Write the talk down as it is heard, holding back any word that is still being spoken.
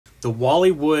The Wally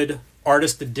Wood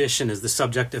Artist Edition is the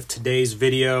subject of today's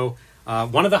video.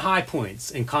 One of the high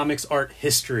points in comics art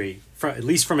history, at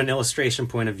least from an illustration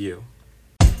point of view.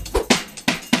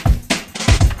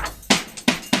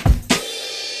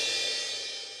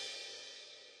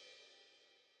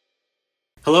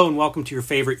 Hello and welcome to your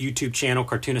favorite YouTube channel,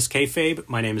 Cartoonist Kayfabe.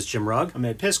 My name is Jim Rugg. I'm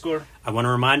Ed Piskor. I want to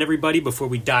remind everybody before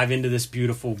we dive into this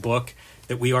beautiful book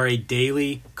that we are a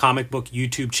daily comic book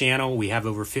YouTube channel. We have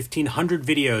over 1,500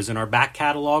 videos in our back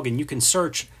catalog, and you can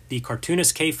search the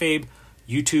Cartoonist Kayfabe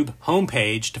YouTube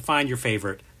homepage to find your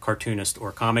favorite cartoonist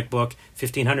or comic book.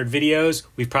 1,500 videos,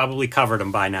 we've probably covered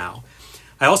them by now.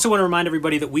 I also want to remind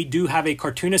everybody that we do have a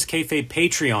Cartoonist Kayfabe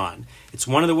Patreon. It's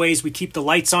one of the ways we keep the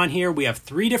lights on here. We have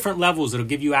 3 different levels that'll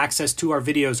give you access to our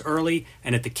videos early,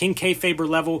 and at the King Kayfaber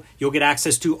level, you'll get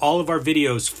access to all of our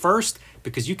videos first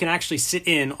because you can actually sit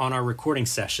in on our recording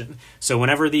session. So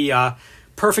whenever the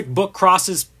perfect book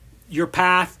crosses your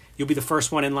path, you'll be the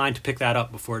first one in line to pick that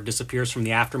up before it disappears from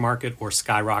the aftermarket or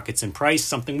skyrockets in price,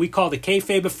 something we call the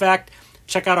Kayfabe effect.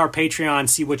 Check out our Patreon,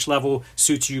 see which level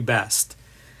suits you best.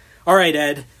 All right,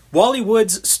 Ed, Wally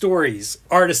Wood's Stories,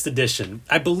 Artist Edition.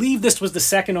 I believe this was the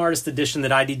second Artist Edition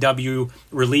that IDW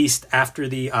released after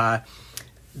the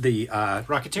Rocketeer?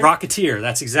 Rocketeer,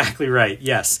 that's exactly right,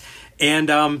 yes. And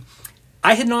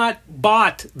I had not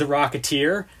bought the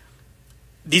Rocketeer.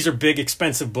 These are big,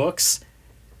 expensive books.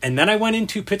 And then I went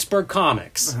into Pittsburgh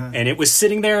Comics, and it was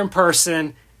sitting there in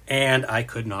person, and I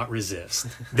could not resist.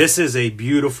 This is a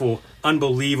beautiful,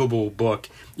 unbelievable book.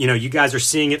 You know, you guys are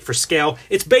seeing it for scale.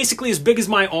 It's basically as big as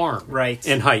my arm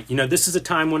in height. You know, this is a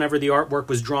time whenever the artwork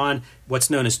was drawn what's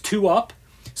known as 2-up.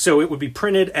 So it would be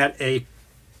printed at a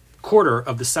quarter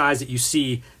of the size that you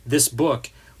see this book.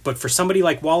 But for somebody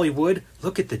like Wally Wood,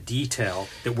 look at the detail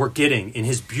that we're getting in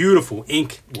his beautiful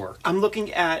ink work. I'm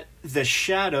looking at the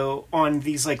shadow on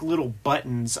these like little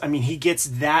buttons. I mean, he gets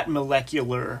that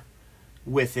molecular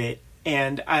with it,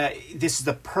 and this is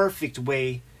the perfect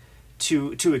way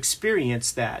to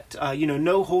experience that. You know,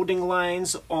 no holding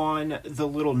lines on the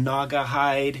little naga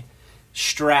hide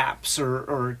straps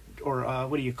or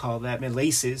what do you call that, man,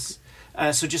 laces.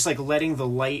 So just like letting the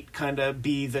light kind of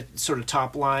be the sort of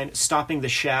top line, stopping the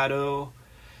shadow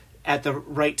at the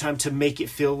right time to make it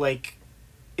feel like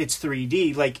it's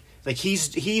 3D. Like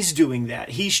he's doing that.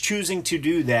 He's choosing to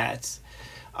do that.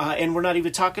 And we're not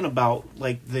even talking about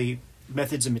like the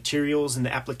methods and materials and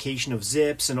the application of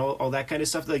zips and all that kind of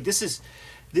stuff. Like this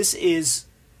is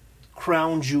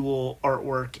crown jewel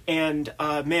artwork. And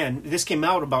man, this came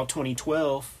out about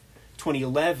 2012,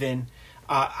 2011.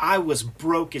 I was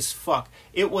broke as fuck.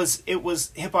 It was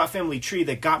Hip Hop Family Tree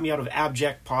that got me out of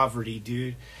abject poverty,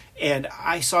 dude. And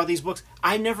I saw these books.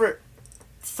 I never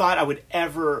thought I would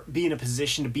ever be in a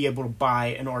position to be able to buy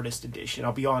an artist edition.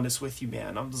 I'll be honest with you,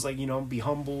 man. I'm just like, you know, be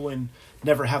humble and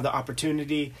never have the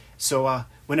opportunity. So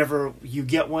whenever you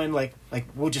get one, like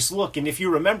we'll just look. And if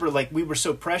you remember, like we were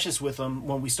so precious with them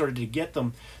when we started to get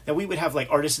them that we would have like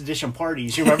artist edition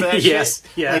parties. You remember that? Yes,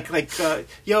 shit? yeah.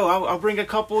 Yo, I'll bring a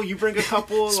couple. You bring a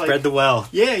couple. Spread like, the well.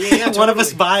 Yeah. Totally. One of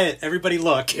us buy it. Everybody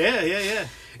look. Yeah.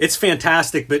 It's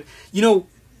fantastic. But you know,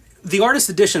 the artist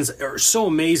editions are so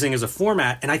amazing as a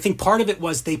format, and I think part of it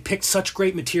was they picked such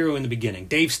great material in the beginning.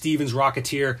 Dave Stevens,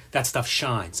 Rocketeer, that stuff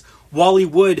shines. Wally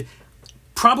Wood,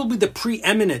 probably the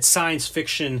preeminent science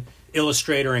fiction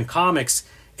illustrator in comics,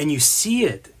 and you see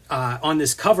it on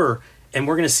this cover, and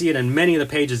we're going to see it in many of the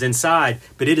pages inside,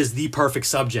 but it is the perfect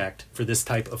subject for this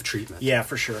type of treatment. Yeah,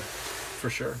 for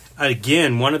sure.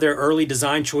 Again, one of their early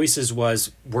design choices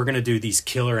was, we're going to do these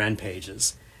killer end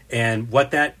pages. And what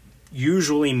that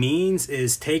usually means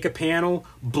is take a panel,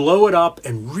 blow it up,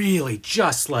 and really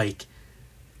just like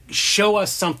show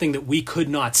us something that we could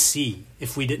not see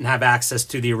if we didn't have access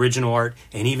to the original art.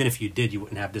 And even if you did, you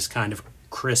wouldn't have this kind of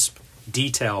crisp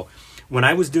detail. When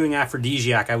I was doing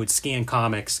Aphrodisiac, I would scan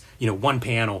comics, you know, one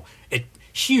panel at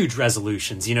huge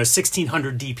resolutions, you know,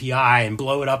 1600 DPI, and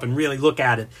blow it up and really look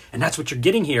at it. And that's what you're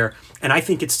getting here. And I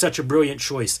think it's such a brilliant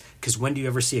choice, because when do you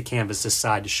ever see a canvas this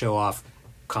side to show off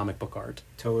comic book art?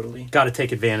 Totally. Got to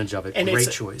take advantage of it. And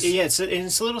great choice. Yeah,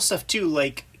 it's little stuff too.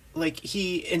 Like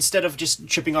he, instead of just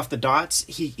chipping off the dots,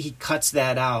 he cuts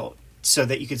that out so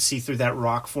that you could see through that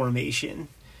rock formation.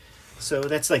 So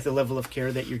that's like the level of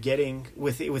care that you're getting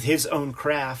with his own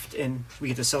craft, and we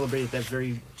get to celebrate at that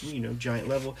very, you know, giant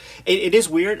level. It is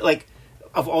weird, like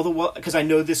of all the, because I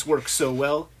know this works so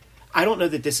well. I don't know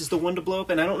that this is the one to blow up,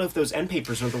 and I don't know if those end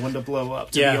papers are the one to blow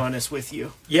up, to be honest with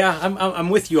you. Yeah, I'm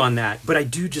with you on that, but I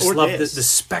do just love the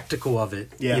spectacle of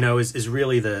it, you know, is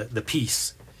really the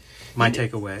piece, my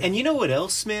takeaway. And you know what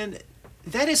else, man?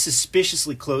 That is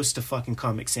suspiciously close to fucking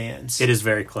Comic Sans. It is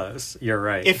very close. You're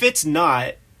right. If it's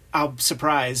not, I'm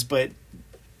surprised, but,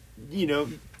 you know,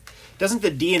 doesn't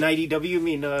the D in IDW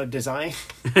mean design?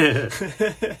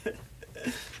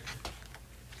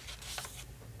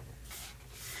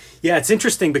 Yeah, it's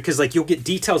interesting because, like, you'll get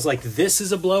details like this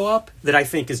is a blow-up that I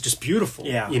think is just beautiful.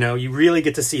 Yeah. You know, you really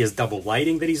get to see his double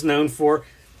lighting that he's known for.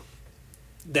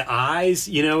 The eyes,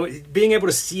 you know, being able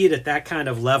to see it at that kind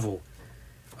of level.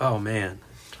 Oh, man.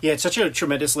 Yeah, it's such a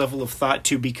tremendous level of thought,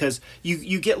 too, because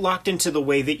you get locked into the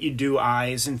way that you do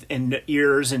eyes and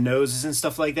ears and noses and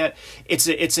stuff like that.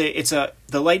 The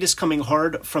light is coming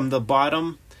hard from the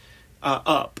bottom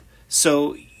up.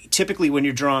 So typically when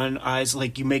you're drawing eyes,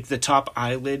 like, you make the top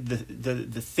eyelid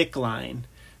the thick line,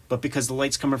 but because the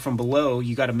light's coming from below,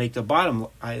 you got to make the bottom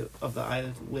eye of the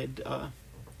eyelid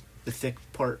the thick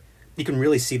part. You can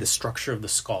really see the structure of the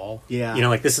skull. Yeah. You know,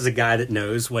 like, this is a guy that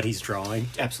knows what he's drawing.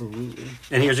 Absolutely.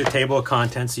 And here's your table of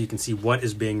contents, so you can see what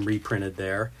is being reprinted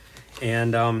there.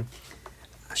 And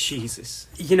Jesus.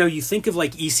 you know, you think of,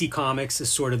 like, EC Comics as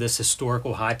sort of this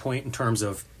historical high point in terms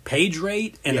of page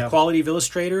rate and the quality of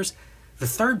illustrators. The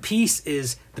third piece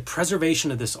is the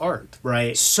preservation of this art.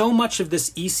 Right. So much of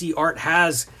this EC art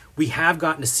we have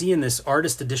gotten to see in this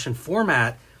artist edition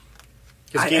format.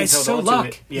 It's so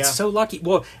lucky. Yeah. It's so lucky.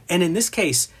 Well, and in this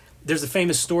case, there's a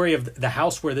famous story of the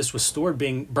house where this was stored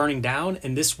burning down,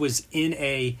 and this was in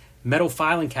a metal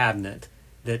filing cabinet.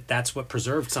 That's what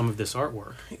preserved some of this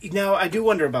artwork. Now, I do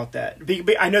wonder about that.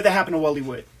 I know that happened to Wally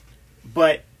Wood,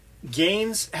 but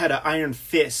Gaines had an iron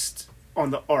fist on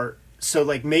the art. So,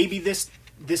 like, maybe this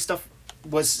stuff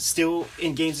was still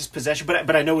in Gaines' possession.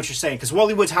 But I know what you're saying, because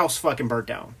Wally Wood's house fucking burnt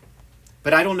down.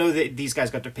 But I don't know that these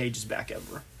guys got their pages back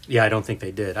ever. Yeah, I don't think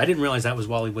they did. I didn't realize that was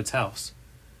Wally Wood's house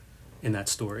in that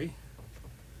story.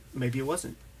 Maybe it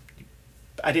wasn't.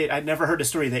 I'd never heard a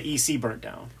story that EC burnt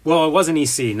down. Well, it wasn't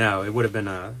EC, no. It would have been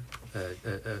a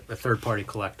third-party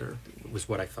collector, was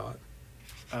what I thought.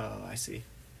 Oh, I see.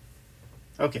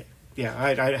 Okay. Yeah,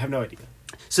 I have no idea.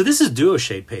 So this is duo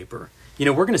shade paper. You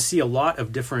know, we're going to see a lot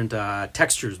of different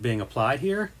textures being applied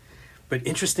here. But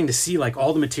interesting to see, like,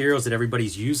 all the materials that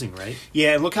everybody's using, right?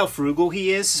 Yeah, and look how frugal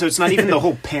he is. So it's not even the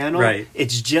whole panel. Right.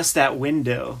 It's just that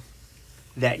window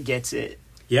that gets it.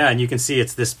 Yeah, and you can see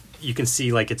it's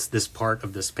this part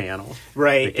of this panel.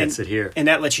 Right. That gets it here. And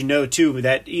that lets you know, too,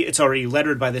 that it's already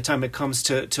lettered by the time it comes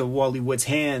to Wally Wood's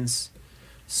hands.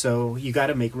 So you got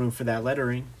to make room for that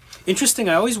lettering. Interesting.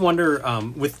 I always wonder,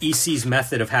 with EC's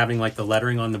method of having, like, the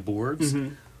lettering on the boards,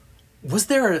 was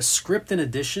there a script in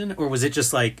addition, or was it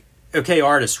just like, okay,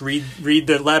 artist, read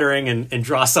the lettering and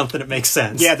draw something that makes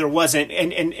sense? Yeah, there wasn't.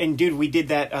 And dude, we did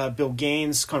that Bill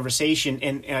Gaines conversation,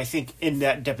 and I think in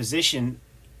that deposition,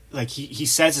 like, he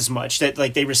says as much, that,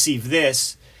 like, they receive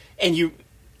this, and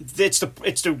it's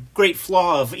the great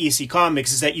flaw of EC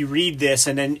Comics is that you read this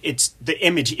and then the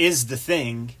image is the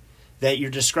thing that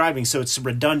you're describing, so it's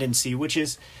redundancy, which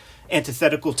is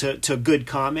antithetical to good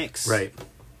comics. Right.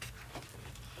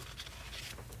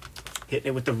 Hitting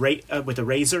it with the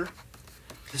razor,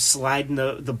 sliding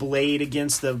the blade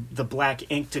against the black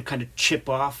ink to kind of chip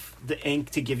off the ink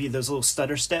to give you those little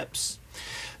stutter steps.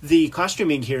 The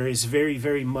costuming here is very,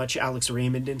 very much Alex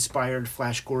Raymond inspired,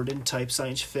 Flash Gordon type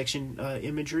science fiction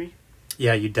imagery.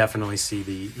 Yeah, you definitely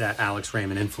see that Alex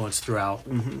Raymond influence throughout.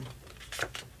 Mm-hmm.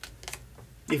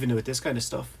 Even with this kind of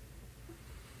stuff.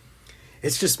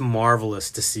 It's just marvelous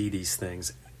to see these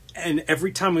things. And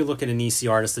every time we look at an EC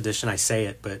Artist Edition, I say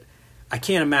it, but I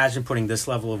can't imagine putting this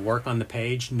level of work on the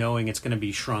page knowing it's going to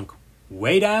be shrunk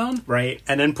way down. Right.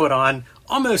 And then put on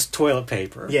almost toilet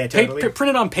paper. Yeah, totally.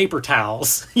 Printed on paper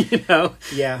towels, you know?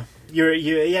 Yeah.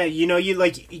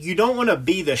 You don't want to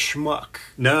be the schmuck.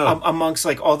 No. Amongst,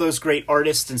 like, all those great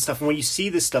artists and stuff. And when you see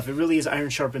this stuff, it really is iron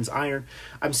sharpens iron.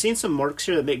 I'm seeing some marks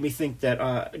here that make me think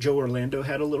that Joe Orlando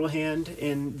had a little hand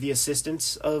in the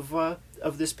assistance of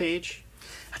this page.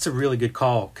 That's a really good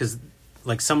call, because,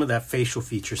 like, some of that facial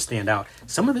features stand out.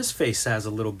 Some of this face has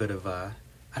a little bit of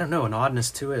an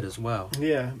oddness to it as well.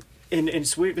 Yeah. And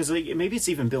it's weird because, like, maybe it's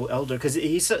even Bill Elder, because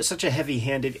he's such a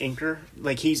heavy-handed inker.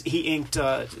 Like, he inked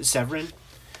Severin.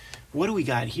 What do we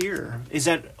got here? Is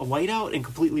that a whiteout and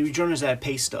completely redrawn, or is that a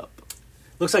paste up?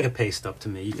 Looks like a paste up to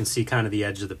me. You can see kind of the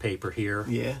edge of the paper here.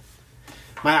 Yeah.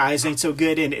 My eyes ain't so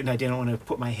good, and I didn't want to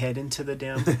put my head into the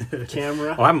damn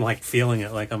camera. Oh, I'm, like, feeling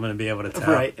it, like I'm going to be able to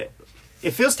tell. Right.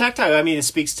 It feels tactile. I mean, it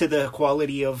speaks to the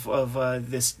quality of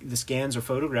the scans or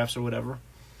photographs or whatever.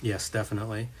 Yes,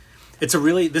 definitely.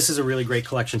 This is a really great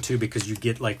collection too, because you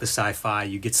get, like, the sci-fi,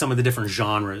 you get some of the different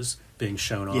genres being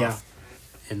shown off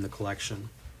in the collection.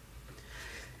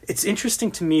 It's interesting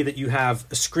to me that you have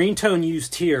a screen tone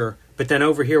used here, But then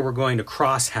over here we're going to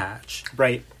crosshatch.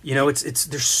 Right. You know, it's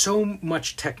there's so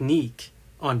much technique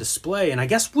on display, and I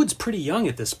guess Wood's pretty young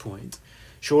at this point.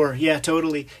 Sure, yeah,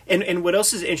 totally. And what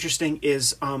else is interesting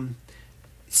is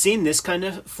seeing this kind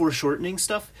of foreshortening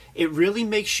stuff, it really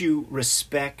makes you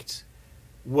respect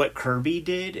what Kirby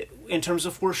did in terms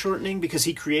of foreshortening, because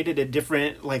he created a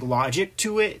different like logic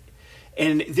to it.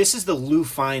 And this is the Lou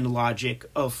Fine logic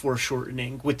of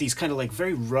foreshortening with these kind of like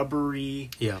very rubbery,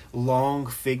 long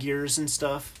figures and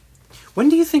stuff. When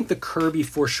do you think the Kirby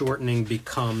foreshortening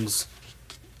becomes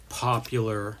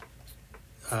popular?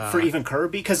 For even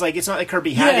Kirby? Because like it's not like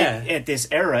Kirby had it at this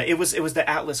era. It was the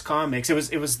Atlas comics.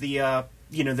 It was the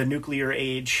the nuclear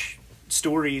age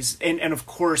stories, and of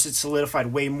course it solidified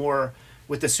way more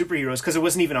with the superheroes because it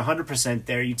wasn't even 100%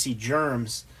 there. You'd see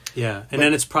germs. Yeah, and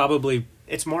then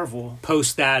it's Marvel.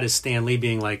 Post that is Stan Lee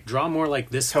being like, draw more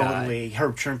like this guy. Totally.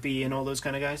 Herb Trimpe and all those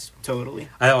kind of guys. Totally.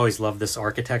 I always love this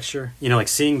architecture. You know, like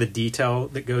seeing the detail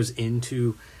that goes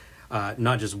into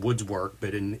not just Wood's work,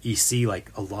 but in EC, like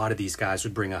a lot of these guys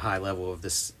would bring a high level of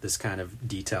this kind of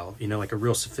detail. You know, like a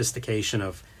real sophistication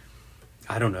of,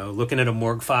 I don't know, looking at a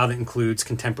morgue file that includes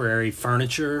contemporary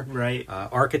furniture, right,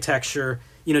 architecture.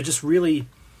 You know, just really,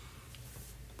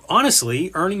 honestly,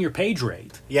 earning your page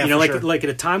rate. Yeah, you know, like sure. Like at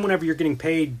a time whenever you're getting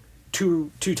paid two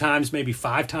times, maybe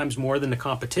 5 times more than the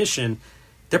competition,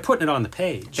 they're putting it on the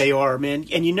page. They are, man.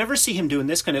 And you never see him doing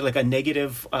this kind of like a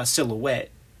negative silhouette.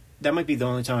 That might be the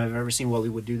only time I've ever seen Wally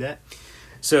Wood do that.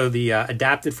 So the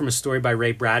adapted from a story by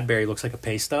Ray Bradbury looks like a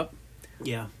paste up.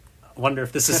 Yeah. I wonder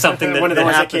if this is something that one of the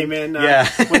ones that happened. came in. Yeah.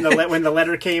 when the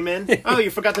letter came in. Oh, you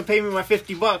forgot to pay me my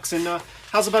 $50, and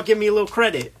how's about giving me a little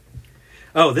credit?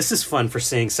 Oh, this is fun for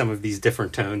seeing some of these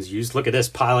different tones used. Look at this,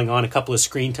 piling on a couple of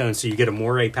screen tones so you get a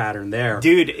moire pattern there.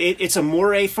 Dude, it's a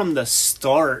moire from the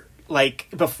start. Like,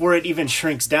 before it even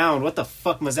shrinks down. What the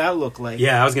fuck must that look like?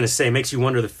 Yeah, I was going to say, it makes you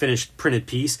wonder the finished printed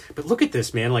piece. But look at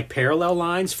this, man. Like, parallel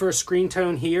lines for a screen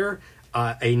tone here.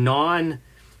 A non...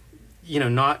 You know,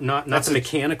 not the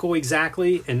mechanical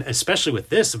exactly. And especially with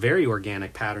this, very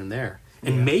organic pattern there.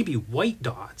 And maybe white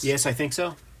dots. Yes, I think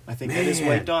so. I think that is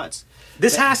white dots.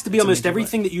 This has to be almost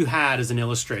everything that you had as an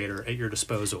illustrator at your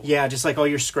disposal. Yeah, just like all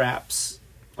your scraps.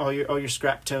 All your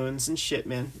scrap tones and shit,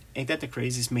 man. Ain't that the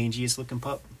craziest, mangiest looking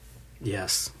pup?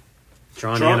 Yes.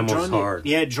 Drawing animals is hard.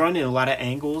 Yeah, drawn in a lot of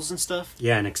angles and stuff.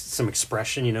 Yeah, and some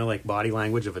expression, you know, like body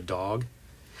language of a dog.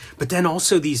 But then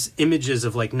also these images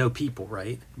of like no people,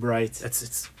 right? Right.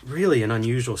 It's really an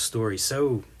unusual story.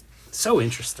 So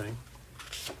interesting.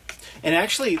 And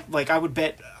actually, like I would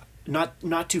bet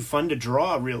not too fun to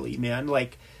draw, really, man.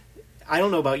 Like I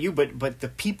don't know about you, but the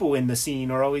people in the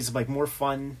scene are always like more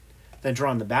fun than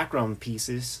drawing the background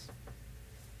pieces.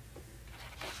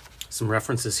 Some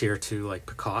references here to like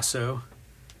Picasso.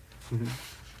 Mm-hmm.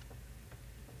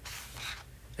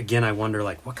 Again, I wonder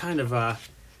like what kind of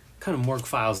morgue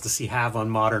files does he have on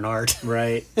modern art?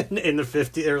 Right. in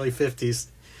the early 50s.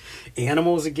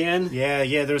 Animals again?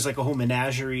 Yeah, there's like a whole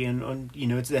menagerie and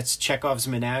that's Chekhov's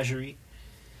menagerie.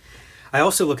 I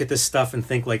also look at this stuff and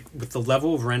think like with the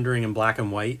level of rendering in black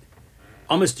and white,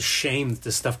 almost a shame that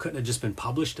this stuff couldn't have just been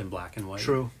published in black and white.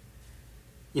 True.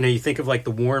 You know, you think of like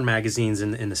the Warren magazines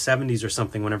in the 70s or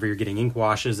something whenever you're getting ink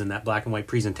washes and that black and white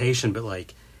presentation, but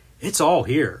like, it's all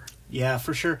here. Yeah,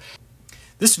 for sure.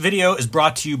 This video is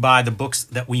brought to you by the books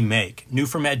that we make. New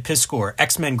from Ed Piskor,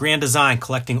 X-Men Grand Design,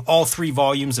 collecting all 3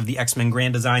 volumes of the X-Men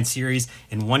Grand Design series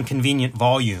in one convenient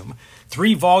volume.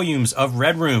 3 volumes of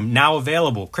Red Room, now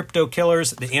available. Crypto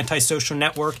Killers, The Antisocial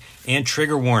Network, and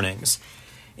Trigger Warnings.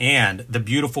 And the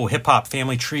beautiful Hip Hop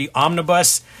Family Tree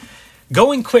Omnibus.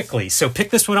 Going quickly, so pick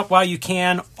this one up while you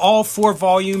can. All 4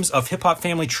 volumes of Hip Hop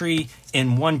Family Tree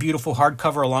in one beautiful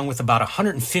hardcover, along with about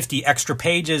 150 extra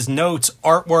pages, notes,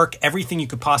 artwork, everything you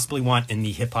could possibly want in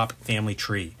the Hip Hop Family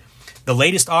Tree. The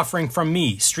latest offering from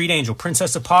me, Street Angel,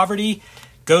 Princess of Poverty,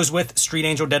 goes with Street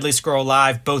Angel, Deadliest Girl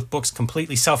Alive. Both books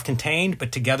completely self-contained,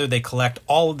 but together they collect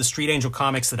all of the Street Angel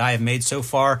comics that I have made so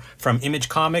far from Image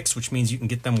Comics, which means you can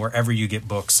get them wherever you get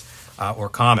books or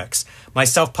comics. My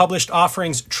self-published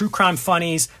offerings, True Crime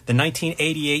Funnies, the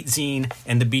 1988 zine,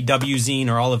 and the BW zine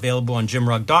are all available on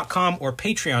jimrugg.com or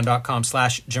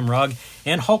patreon.com/jimrugg.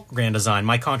 And Hulk Grand Design,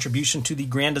 my contribution to the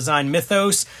Grand Design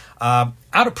mythos, out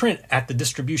of print at the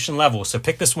distribution level. So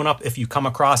pick this one up if you come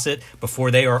across it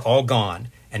before they are all gone.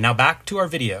 And now back to our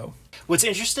video. What's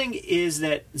interesting is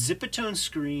that Zipatone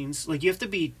screens, like you have to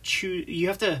be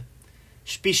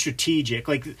strategic.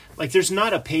 Like there's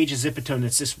not a page of Zipatone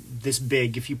that's this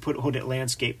big if you hold it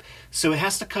landscape. So it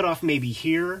has to cut off maybe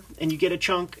here and you get a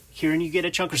chunk, here and you get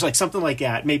a chunk, or like something like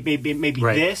that. Maybe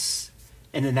right. This,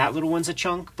 and then that little one's a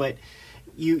chunk. But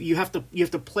You have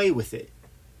to play with it.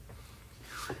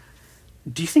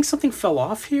 Do you think something fell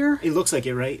off here? It looks like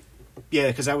it, right? Yeah,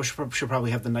 because I should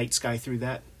probably have the night sky through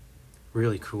that.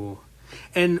 Really cool.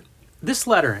 And this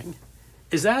lettering,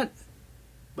 is that...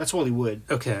 That's Wally Wood.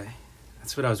 Okay.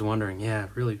 That's what I was wondering. Yeah,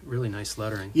 really, really nice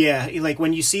lettering. Yeah, like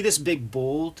when you see this big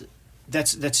bold,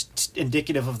 that's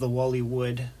indicative of the Wally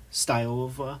Wood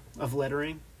style of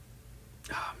lettering.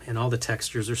 Oh, man, all the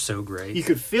textures are so great. You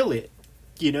could feel it.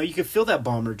 You know, you could feel that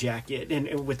bomber jacket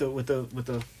and with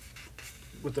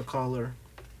the collar.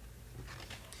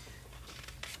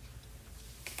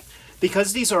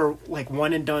 Because these are like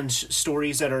one and done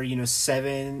stories that are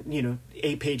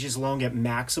 8 pages long at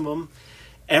maximum.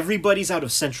 Everybody's out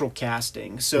of central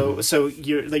casting, so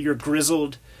your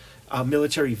grizzled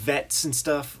military vets and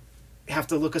stuff have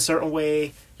to look a certain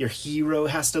way. Your hero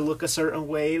has to look a certain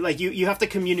way. Like you have to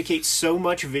communicate so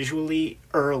much visually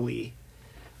early,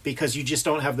 because you just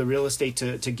don't have the real estate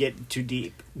to get too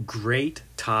deep. Great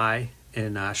tie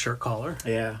and shirt collar.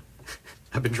 Yeah,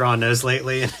 I've been drawing those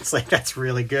lately, and it's like that's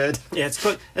really good. Yeah,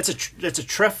 that's a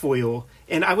trefoil,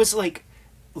 and I was like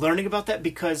learning about that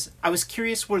because I was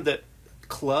curious where the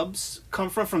clubs come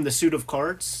from the suit of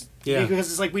cards. Yeah, because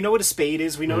it's like we know what a spade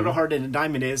is, we know what a heart and a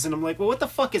diamond is, and I'm like, well, what the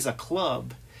fuck is a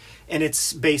club? And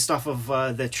it's based off of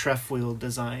the trefoil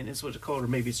design, is what it's called, or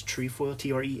maybe it's trefoil,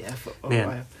 Trefoi.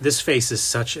 Man, this face is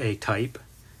such a type.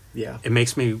 Yeah, it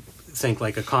makes me think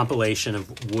like a compilation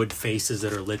of wood faces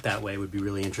that are lit that way would be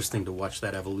really interesting to watch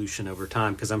that evolution over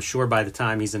time, because I'm sure by the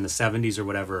time he's in the 70s or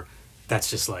whatever, that's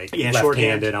just like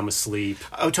left-handed, I'm asleep.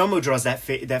 Otomo draws that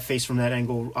face from that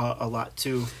angle a lot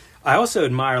too. I also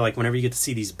admire, like, whenever you get to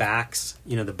see these backs,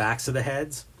 the backs of the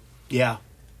heads. Yeah.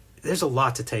 There's a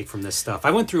lot to take from this stuff. I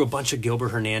went through a bunch of Gilbert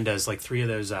Hernandez, like 3 of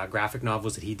those graphic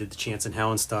novels that he did, The Chance in Hell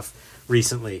and stuff,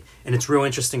 recently. And it's real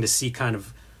interesting to see kind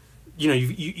of,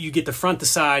 you get the front, the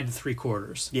side, the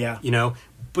 3/4. Yeah.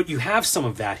 But you have some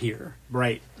of that here.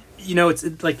 Right.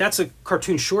 It's like that's a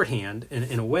cartoon shorthand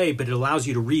in a way, but it allows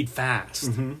you to read fast.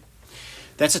 Mm-hmm.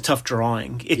 That's a tough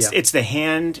drawing. It's the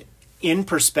hand in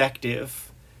perspective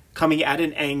coming at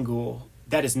an angle.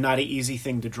 That is not an easy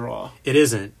thing to draw. It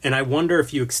isn't. And I wonder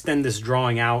if you extend this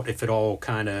drawing out, if it all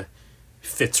kind of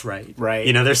fits right.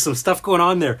 Right. There's some stuff going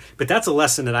on there. But that's a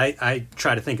lesson that I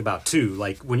try to think about too.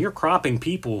 Like when you're cropping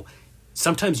people,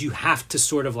 sometimes you have to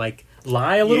sort of like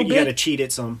lie a little bit. You got to cheat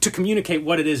it some to communicate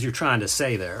what it is you're trying to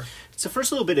say there. It's the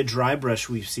first little bit of dry brush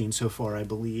we've seen so far, I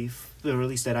believe, or at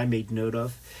least that I made note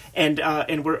of, and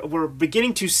we're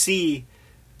beginning to see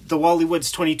the Wally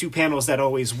Wood's 22 panels that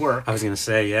always work. I was going to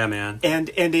say, yeah, man, and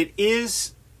it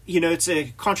is, it's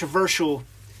a controversial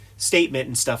statement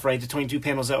and stuff, right? The 22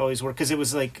 panels that always work, because it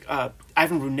was like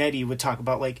Ivan Brunetti would talk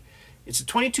about, like, it's the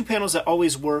 22 panels that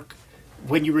always work.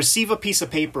 When you receive a piece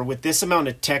of paper with this amount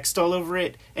of text all over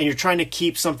it, and you're trying to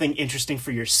keep something interesting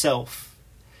for yourself,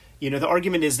 the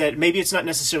argument is that maybe it's not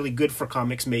necessarily good for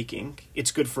comics making.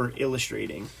 It's good for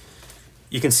illustrating.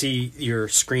 You can see your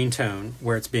screen tone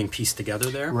where it's being pieced together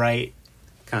there. Right.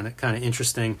 Kind of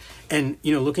interesting. And,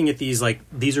 looking at these, like,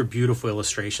 these are beautiful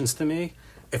illustrations to me.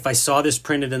 If I saw this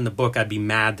printed in the book, I'd be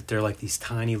mad that they're like these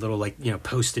tiny little, like,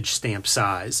 postage stamp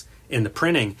size in the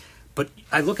printing. But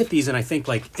I look at these and I think,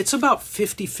 like, it's about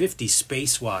 50-50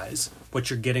 space-wise what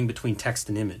you're getting between text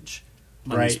and image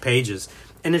on these pages.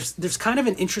 And there's kind of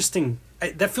an interesting...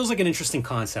 That feels like an interesting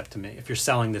concept to me, if you're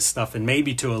selling this stuff, and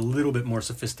maybe to a little bit more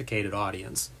sophisticated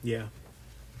audience. Yeah.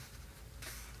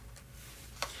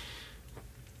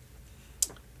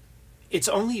 It's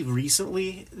only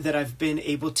recently that I've been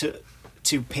able to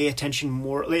pay attention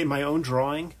more, in my own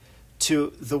drawing,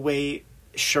 to the way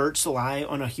shirts lie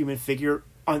on a human figure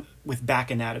with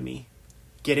back anatomy,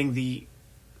 getting the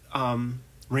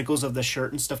wrinkles of the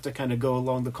shirt and stuff to kind of go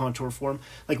along the contour form.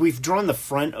 Like, we've drawn the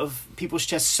front of people's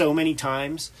chests so many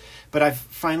times, but I've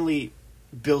finally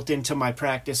built into my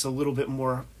practice a little bit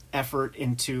more effort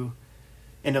and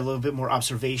a little bit more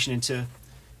observation into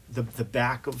the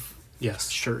back of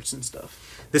shirts and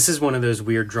stuff. This is one of those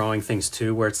weird drawing things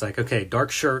too, where it's like, okay,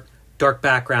 dark shirt, dark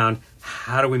background,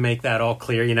 how do we make that all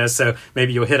clear? So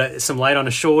maybe you'll hit some light on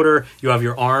the shoulder, you have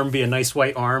your arm be a nice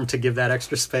white arm to give that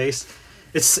extra space.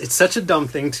 It's such a dumb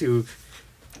thing to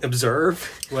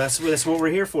observe. Well, that's what we're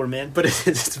here for, man. But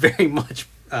it's very much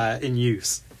in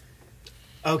use.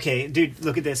 Okay, dude,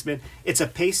 look at this, man. It's a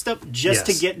paste up just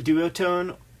to get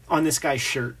duotone on this guy's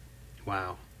shirt.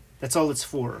 Wow. That's all it's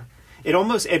for.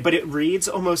 But it reads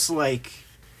almost like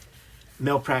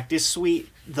Malpractice Suite,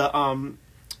 the Art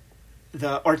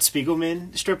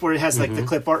Spiegelman strip where it has like the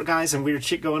clip art guys and weird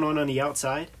shit going on the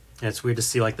outside. Yeah, it's weird to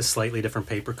see like the slightly different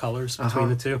paper colors between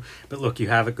the two. But look, you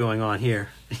have it going on here,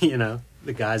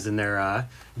 the guys in their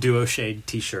duo shade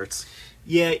t-shirts.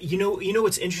 Yeah, you know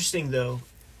what's interesting though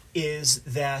is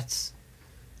that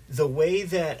the way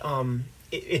that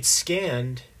it's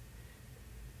scanned,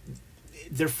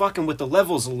 they're fucking with the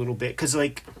levels a little bit, because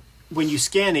like when you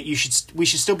scan it, we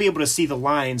should still be able to see the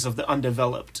lines of the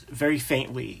undeveloped very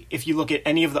faintly. If you look at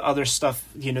any of the other stuff,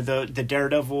 you know, the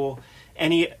Daredevil,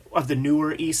 any of the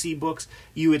newer EC books,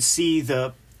 you would see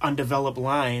the undeveloped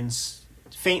lines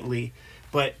faintly,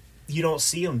 but you don't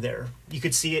see them there. You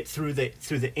could see it through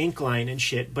the ink line and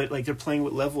shit, but like they're playing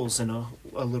with levels in a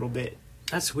little bit.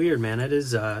 That's weird, man. It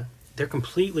is they're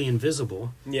completely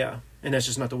invisible. Yeah, and that's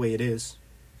just not the way it is.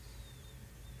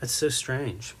 That's so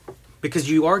strange. Because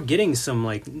you are getting some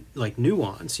like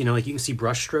nuance, you know, like you can see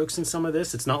brush strokes in some of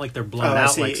this. It's not like they're blown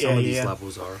out like some of these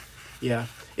levels are. Yeah,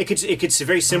 it could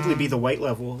very simply be the white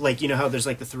level, like you know how there's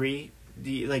like the three,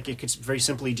 like it could very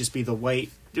simply just be the white,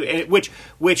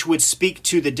 which would speak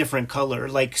to the different color,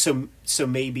 like so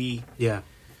maybe. Yeah,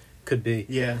 could be.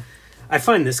 Yeah, I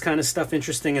find this kind of stuff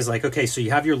interesting. Is like, okay, so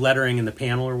you have your lettering in the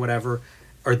panel or whatever.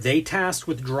 Are they tasked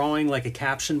with drawing like a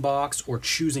caption box or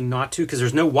choosing not to? Because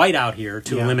there's no white out here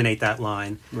to eliminate that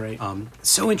line. Right.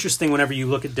 So interesting whenever you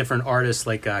look at different artists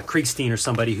like Kriegstein or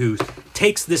somebody who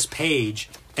takes this page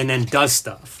and then does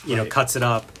stuff. You know, cuts it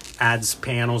up, adds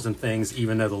panels and things,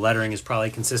 even though the lettering is probably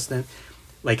consistent.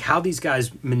 Like how these guys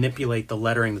manipulate the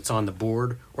lettering that's on the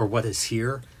board or what is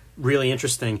here. Really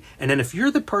interesting. And then if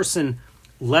you're the person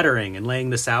lettering and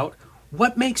laying this out,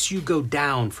 what makes you go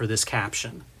down for this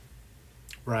caption?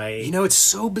 Right. You know, it's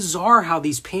so bizarre how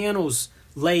these panels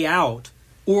lay out,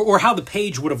 or how the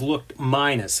page would have looked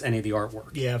minus any of the artwork.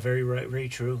 Yeah, very right, very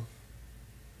true.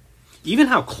 Even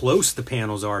how close the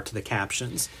panels are to the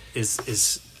captions is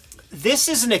This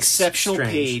is an exceptional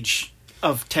strange. Page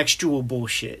of textual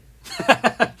bullshit.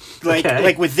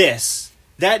 like with this.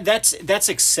 That's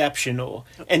exceptional.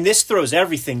 And this throws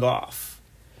everything off.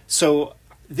 So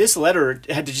this letter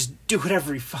had to just do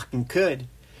whatever he fucking could.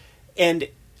 And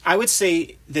I would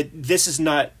say that this is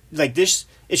not like this.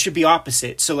 It should be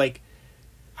opposite. So like,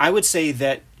 I would say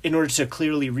that in order to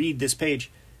clearly read this page,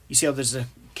 you see how there's a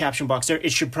caption box there.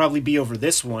 It should probably be over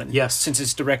this one. Yes, since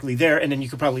it's directly there, and then you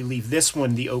could probably leave this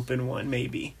one the open one,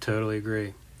 maybe. Totally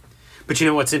agree. But you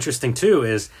know what's interesting too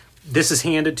is this is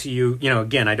handed to you. You know,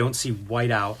 again, I don't see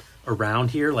white out around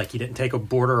here. Like you didn't take a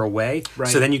border away. Right.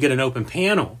 So then you get an open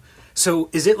panel. So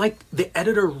is it like the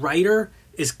editor writer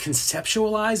is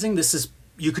conceptualizing this is.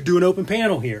 You could do an open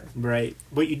panel here. Right.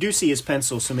 What you do see is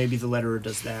pencil, so maybe the letterer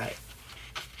does that.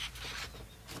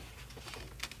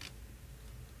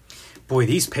 Boy,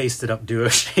 these pasted up duo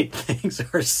shape things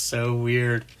are so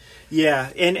weird. Yeah,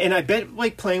 and I bet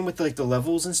like playing with like the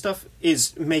levels and stuff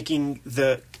is making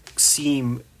the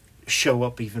seam show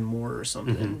up even more or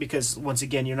something, because once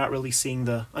again you're not really seeing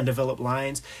the undeveloped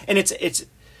lines, and it's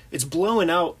blowing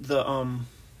out the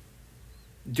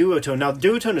duotone. Now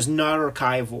duotone is not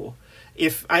archival.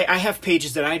 If I have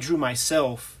pages that I drew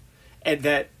myself and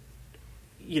that,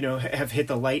 you know, have hit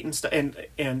the light and stuff, and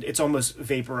it's almost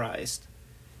vaporized.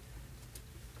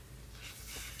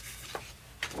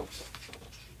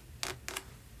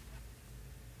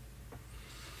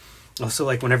 Also,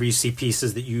 like whenever you see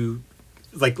pieces that you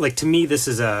like to me, this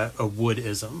is a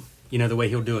woodism. You know, the way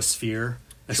he'll do a sphere,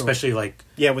 especially like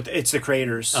it's the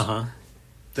craters. And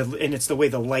it's the way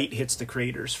the light hits the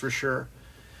craters for sure.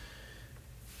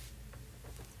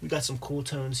 We got some cool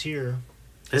tones here.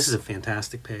 This is a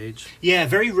fantastic page. Yeah,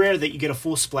 very rare that you get a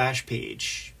full splash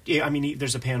page. Yeah, I mean,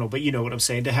 there's a panel, but you know what I'm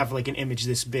saying. To have like an image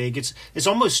this big, it's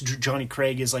almost Johnny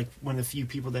Craig is like one of the few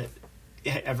people that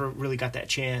ever really got that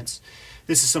chance.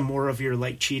 This is some more of your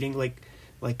like cheating, like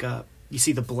you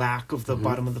see the black of the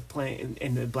bottom of the plane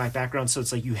and the black background, so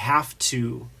it's like you have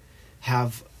to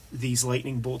have these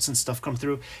lightning bolts and stuff come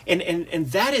through, and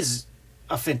that is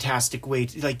a fantastic way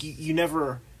to, like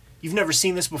You've never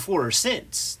seen this before or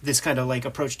since, this kind of like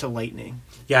approach to lightning.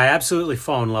 Yeah, I absolutely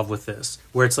fall in love with this,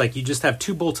 where it's like you just have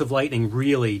two bolts of lightning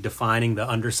really defining the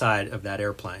underside of that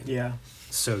airplane. Yeah.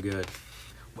 So good.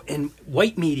 And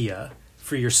white media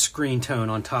for your screen tone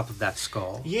on top of that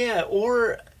skull. Yeah,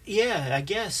 I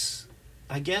guess,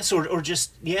 or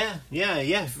just,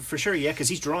 for sure, yeah, because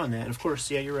he's drawing that, of course,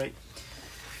 yeah, you're right.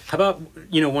 How about,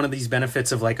 you know, one of these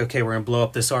benefits of like, okay, we're going to blow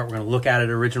up this art, we're going to look at it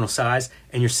original size,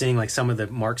 and you're seeing like some of the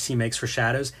marks he makes for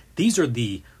shadows. These are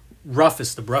the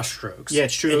roughest of brush strokes. Yeah,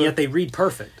 it's true. And yet they read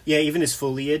perfect. Yeah, even his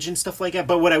foliage and stuff like that.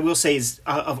 But what I will say is,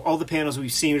 of all the panels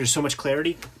we've seen, there's so much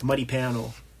clarity. Muddy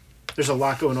panel. There's a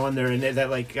lot going on there, and that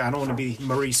like, I don't want to be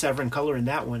Marie Severin color in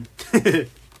that one.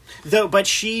 But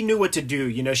she knew what to do.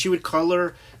 You know, she would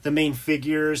color the main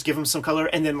figures, give them some color,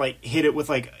 and then like hit it with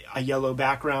like a yellow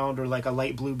background or like a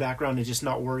light blue background, and just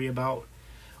not worry about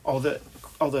all the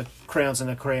crayons in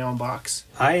a crayon box.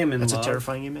 I am in That's love. a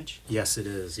terrifying image. Yes, it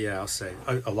is. Yeah, I'll say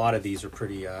a lot of these are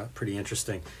pretty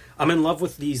interesting. I'm in love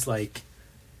with these, like,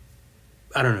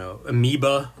 I don't know,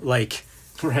 amoeba like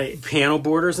Right. panel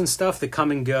borders and stuff that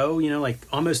come and go. You know, like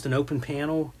almost an open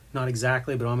panel, not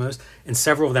exactly, but almost. And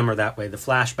several of them are that way. The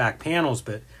flashback panels,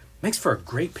 but makes for a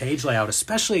great page layout,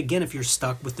 especially again if you're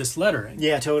stuck with this lettering.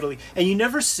 Yeah, totally. And you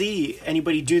never see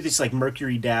anybody do this like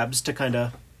mercury dabs to kind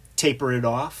of taper it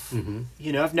off. Mm-hmm.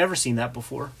 You know, I've never seen that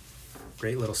before.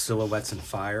 Great little silhouettes in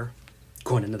fire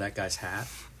going into that guy's hat.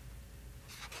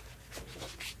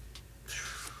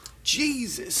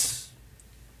 Jesus.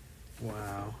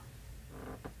 Wow.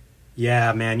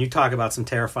 Yeah, man, you talk about some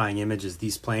terrifying images.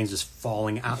 These planes just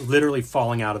falling out, literally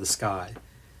falling out of the sky.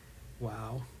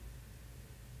 Wow.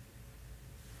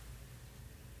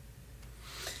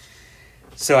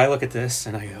 So I look at this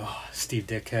and I go, oh, Steve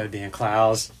Ditko, Dan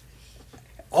Clowes,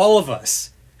 all of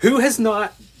us. Who has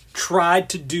not tried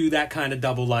to do that kind of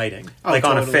double lighting? Like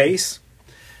on a face?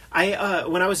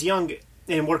 When I was young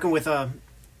and working with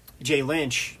Jay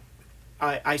Lynch,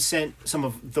 I sent some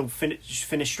of the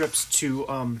finished strips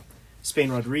to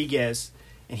Spain Rodriguez,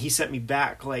 and he sent me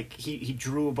back, like, he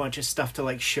drew a bunch of stuff to,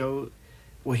 like, show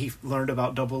what he learned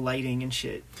about double lighting and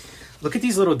shit. Look at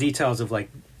these little details of, like,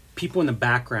 people in the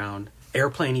background,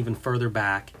 airplane even further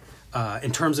back,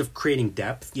 in terms of creating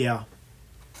depth. Yeah.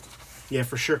 Yeah,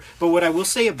 for sure. But what I will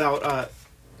say about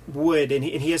Wood, and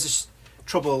he has this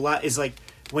trouble a lot, is, like,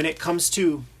 when it comes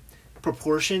to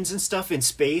proportions and stuff in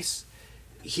space,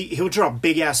 he'll draw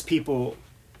big-ass people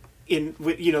in,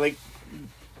 you know, like,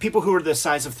 people who are the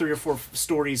size of 3 or 4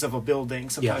 stories of a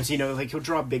building sometimes. Yeah. You know, like, he'll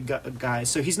draw big guys.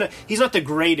 So he's not the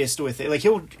greatest with it. Like,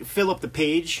 he'll fill up the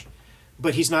page,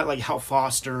 but he's not like Hal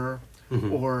Foster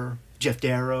or Jeff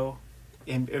Darrow,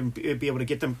 and be able to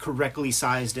get them correctly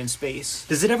sized in space.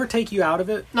 Does it ever take you out of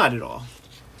it? Not at all.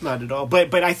 Not at all.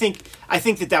 But I think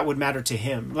that would matter to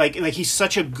him. Like he's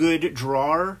such a good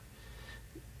drawer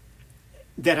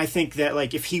that I think that,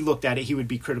 like, if he looked at it, he would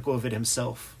be critical of it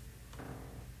himself.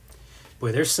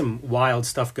 Boy, there's some wild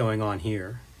stuff going on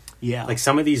here. Yeah. Like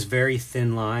some of these very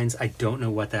thin lines, I don't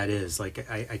know what that is. Like,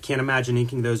 I can't imagine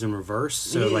inking those in reverse.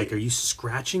 So, yeah. Like, are you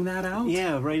scratching that out?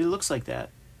 Yeah, right. It looks like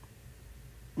that.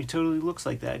 It totally looks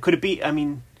like that. Could it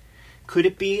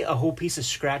be a whole piece of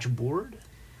scratch board?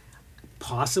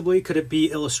 Possibly. Could it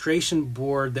be illustration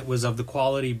board that was of the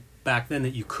quality back then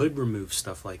that you could remove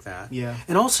stuff like that? Yeah.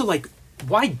 And also, like,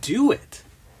 why do it?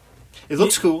 It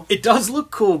looks cool. It does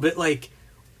look cool, but, like,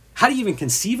 how do you even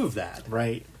conceive of that?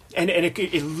 Right. And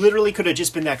it literally could have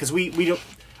just been that, because we don't.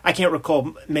 I can't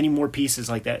recall many more pieces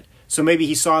like that. So maybe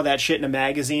he saw that shit in a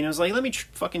magazine and was like, "Let me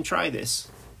fucking try this."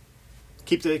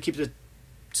 Keep the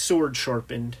sword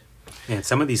sharpened. And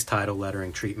some of these title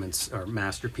lettering treatments are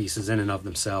masterpieces in and of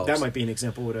themselves. That might be an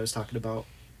example of what I was talking about.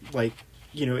 Like,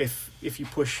 you know, if you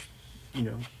push, you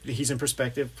know, he's in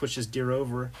perspective, push his deer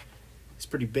over, it's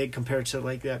pretty big compared to,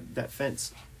 like, that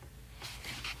fence.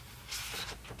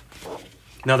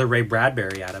 Another Ray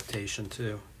Bradbury adaptation,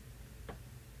 too.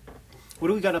 What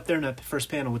do we got up there in that first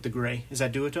panel with the gray? Is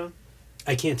that duotone?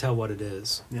 I can't tell what it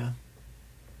is. Yeah.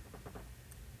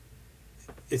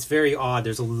 It's very odd.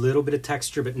 There's a little bit of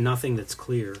texture, but nothing that's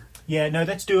clear. Yeah, no,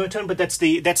 that's duotone, but that's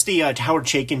the Howard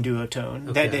Chaykin duotone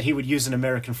Okay. that he would use an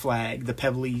American flag, the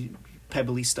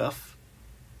pebbly stuff.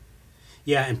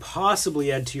 Yeah, and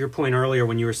possibly, Ed, to your point earlier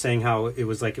when you were saying how it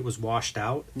was like it was washed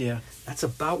out. Yeah. That's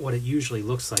about what it usually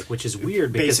looks like, which is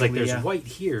weird because Basically, like there's yeah. white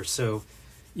here. So,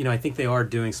 you know, I think they are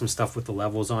doing some stuff with the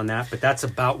levels on that, but that's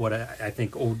about what I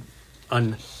think old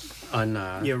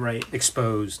Yeah, right.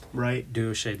 exposed Right.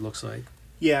 duo shade looks like.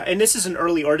 Yeah, and this is an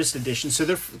early artist edition, so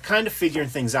they're kind of figuring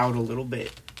things out a little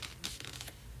bit.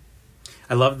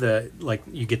 I love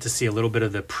you get to see a little bit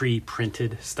of the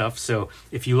pre-printed stuff. So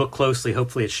if you look closely,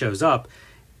 hopefully it shows up.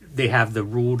 They have the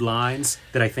ruled lines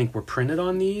that I think were printed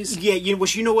on these. Yeah, you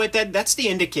know what? That's the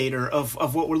indicator of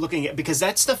what we're looking at, because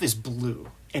that stuff is blue,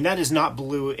 and that is not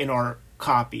blue in our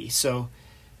copy. So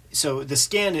the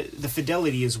scan, the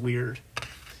fidelity is weird.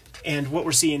 And what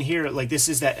we're seeing here, like, this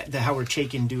is the Howard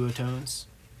Chaykin duotones.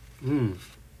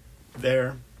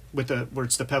 There, where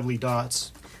it's the pebbly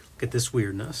dots. Look at this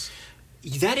weirdness.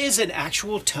 That is an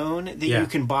actual tone that Yeah. you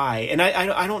can buy. And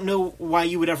I don't know why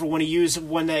you would ever want to use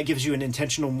one that gives you an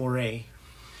intentional moire.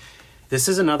 This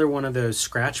is another one of those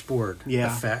scratchboard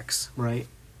effects. Right.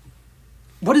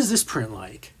 What is this print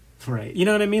like? Right. You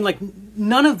know what I mean? Like,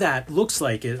 none of that looks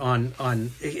like it on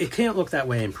it can't look that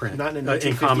way in print. Not in a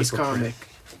 1950s comic book comic. print.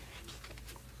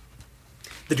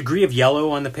 The degree of yellow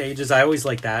on the pages, I always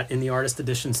like that in the artist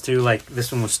editions too. Like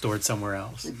this one was stored somewhere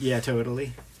else. Yeah,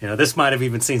 totally. You know, this might have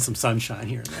even seen some sunshine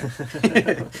here and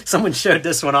there. Someone showed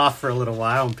this one off for a little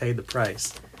while and paid the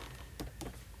price.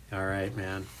 All right,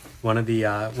 man. One of the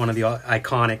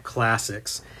iconic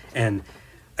classics, and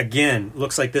again,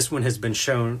 looks like this one has been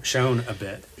shown a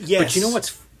bit. Yes. But you know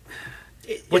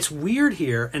what's weird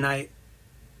here, and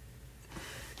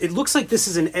it looks like this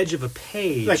is an edge of a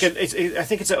page. I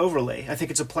think it's an overlay. I think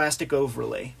it's a plastic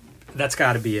overlay. That's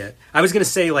got to be it. I was going to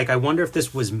say, like, I wonder if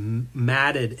this was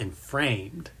matted and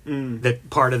framed.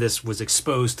 That part of this was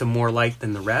exposed to more light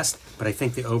than the rest. But I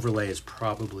think the overlay is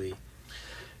probably.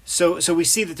 So we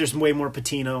see that there's way more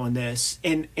patina on this,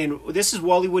 and this is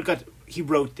Wally Wood he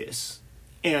wrote this,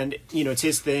 and you know it's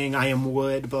his thing. I am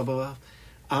Wood, blah blah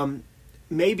blah.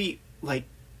 Maybe like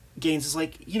Gaines is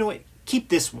like, you know what? Keep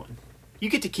this one. You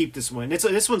get to keep this one.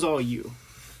 This one's all you.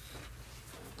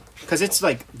 Because it's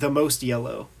like the most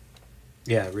yellow.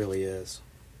 Yeah, it really is.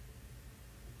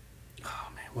 Oh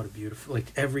man, what a beautiful!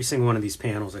 Like every single one of these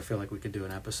panels, I feel like we could do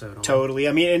an episode on. Totally.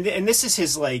 I mean, and this is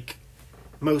his like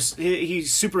most.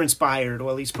 He's super inspired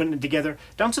while he's putting it together,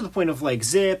 down to the point of like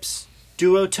zips,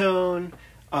 duotone,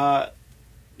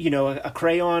 you know, a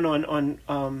crayon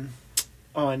on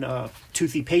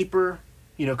toothy paper,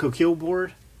 you know, coquille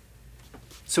board.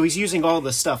 So he's using all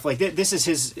the stuff. Like this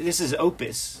is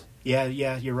opus. Yeah,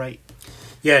 you're right.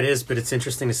 Yeah, it is, but it's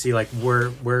interesting to see like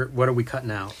what are we cutting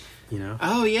out, you know?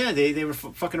 Oh yeah, they were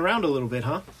fucking around a little bit,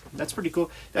 huh? That's pretty cool.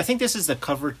 I think this is the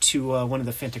cover to one of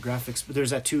the Fantagraphics. But there's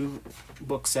that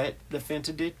 2-book set that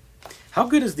Fanta did. How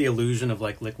good is the illusion of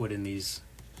like liquid in these,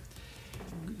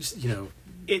 you know,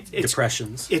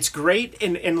 depressions? It's great,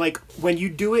 and like when you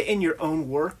do it in your own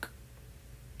work,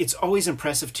 it's always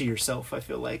impressive to yourself. I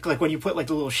feel like when you put like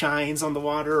the little shines on the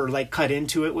water or like cut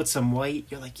into it with some white,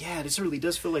 you're like, yeah, this really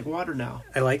does feel like water now.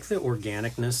 I like the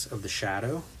organicness of the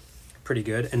shadow, pretty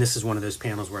good. And this is one of those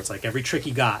panels where it's like every trick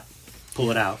you got, pull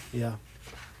it out. Yeah,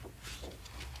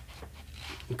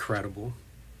 incredible.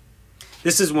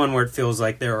 This is one where it feels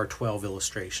like there are 12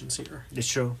 illustrations here. It's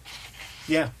true.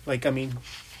 Yeah, like I mean,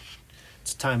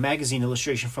 it's a Time Magazine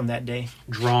illustration from that day.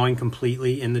 Drawing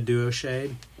completely in the duo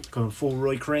shade. Going full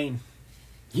Roy Crane.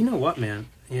 You know what, man?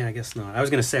 Yeah, I guess not. I was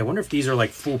going to say, I wonder if these are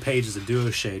like full pages of duo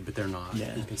shade, but they're not.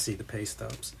 Yeah. You can see the paste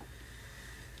stubs.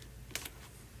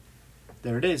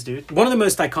 There it is, dude. One of the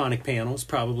most iconic panels,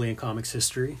 probably in comics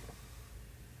history.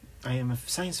 I am a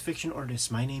science fiction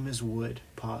artist. My name is Wood.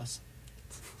 Pause.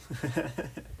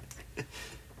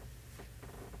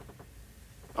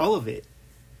 All of it.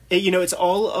 You know, it's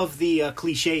all of the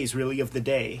cliches, really, of the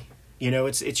day. You know,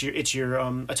 it's your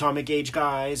atomic age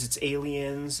guys, it's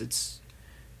aliens, it's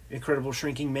Incredible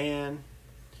Shrinking Man.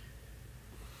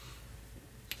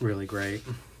 Really great.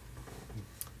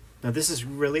 Now this is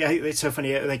really, it's so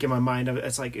funny, like in my mind,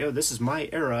 it's like, oh, this is my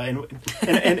era,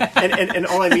 and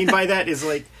all I mean by that is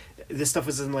like, this stuff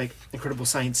was in like Incredible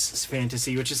Science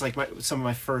Fantasy, which is like some of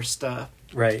my first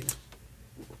right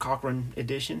Cochrane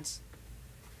editions.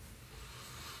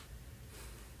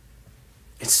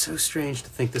 It's so strange to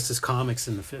think this is comics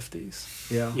in the 50s.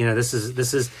 Yeah. You know, this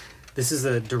is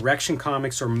a direction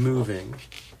comics are moving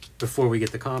before we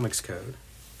get the comics code.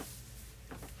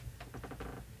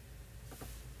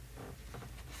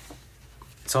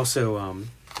 It's also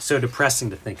so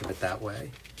depressing to think of it that way.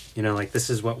 You know, like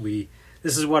this is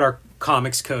what our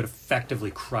comics code effectively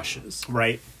crushes.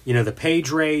 Right. You know, the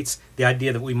page rates, the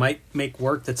idea that we might make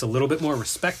work that's a little bit more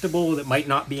respectable, that might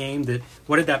not be aimed at,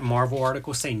 what did that Marvel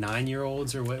article say,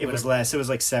 9-year-olds or what? It was less. It was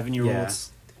like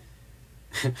 7-year-olds.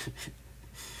 Yeah.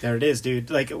 There it is,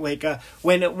 dude. Like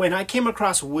when I came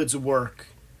across Wood's work,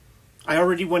 I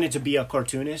already wanted to be a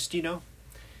cartoonist, you know?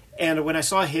 And when I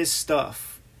saw his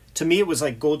stuff, to me it was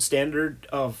like gold standard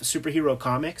of superhero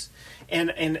comics.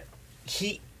 And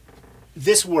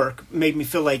this work made me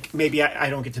feel like maybe I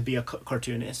don't get to be a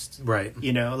cartoonist, right?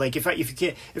 You know, like if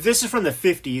this is from the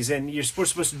 50s and you're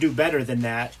supposed to do better than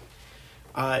that,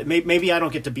 maybe I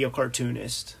don't get to be a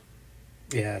cartoonist.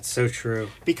 Yeah, it's so true.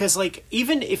 Because like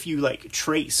even if you like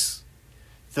trace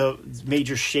the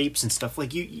major shapes and stuff,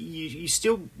 like you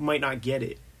still might not get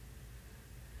it.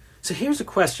 So here's a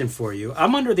question for you.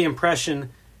 I'm under the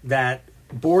impression that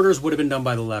borders would have been done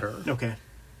by the letterer. Okay.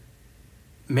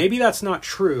 Maybe that's not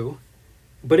true.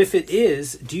 But if it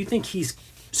is, do you think he's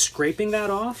scraping that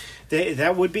off?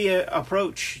 That would be an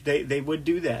approach. They would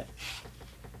do that.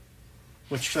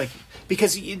 Which like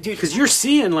because you're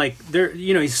seeing like there,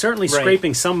 you know, he's certainly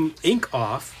scraping some ink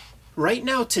off. Right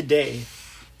now today,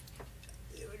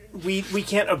 we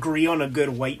can't agree on a good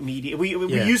white media. We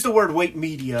use the word white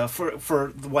media for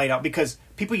the whiteout because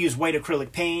people use white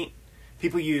acrylic paint.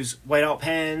 People use whiteout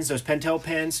pens, those Pentel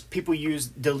pens. People use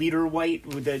deleter white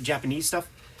with the Japanese stuff.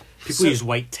 People use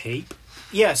white tape.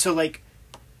 Yeah, so like,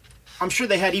 I'm sure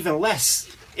they had even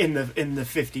less in the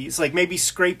 50s. Like maybe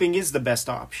scraping is the best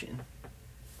option.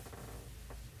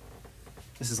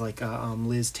 This is like a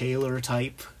Liz Taylor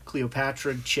type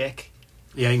Cleopatra chick.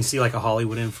 Yeah, you can see like a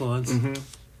Hollywood influence. Mm-hmm.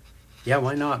 Yeah,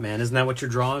 why not, man? Isn't that what you're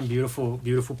drawing? Beautiful,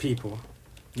 beautiful people.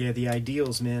 Yeah, the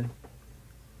ideals, man.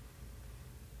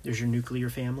 There's your nuclear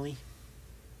family.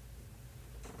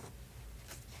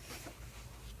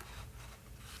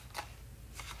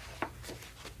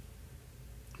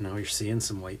 Now you're seeing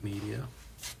some white media.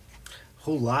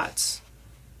 Whole lots.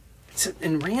 It's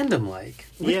and random, like.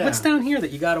 Yeah. What's down here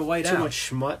that you got to white out? Too much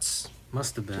schmutz.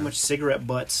 Must have been. Too much cigarette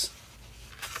butts.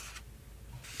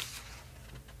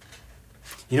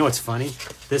 You know what's funny?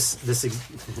 This well,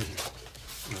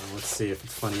 let's see if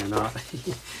it's funny or not.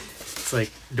 It's like,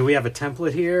 do we have a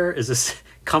template here? Is this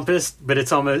compassed? But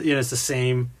it's almost, it's the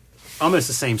same, almost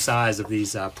the same size of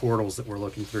these portals that we're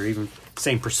looking through, even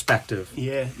same perspective.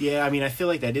 Yeah. I mean, I feel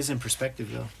like that is in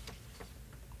perspective, though.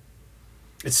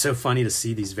 It's so funny to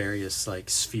see these various like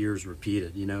spheres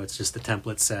repeated. It's just the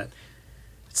template set.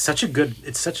 It's such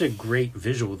a great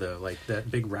visual though, like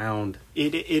that big round.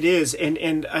 It is,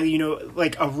 and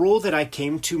like a rule that I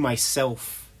came to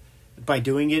myself by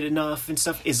doing it enough and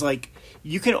stuff is like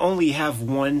you can only have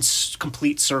one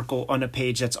complete circle on a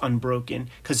page that's unbroken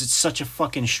because it's such a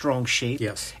fucking strong shape.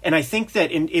 Yes, and I think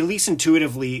that at least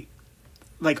intuitively,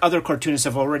 like other cartoonists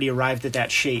have already arrived at that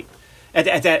shape,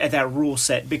 at that rule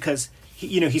set because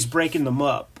he's breaking them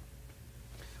up.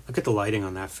 Look at the lighting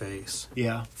on that face.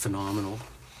 Yeah, phenomenal.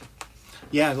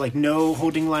 Yeah, like no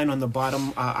holding line on the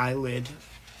bottom eyelid.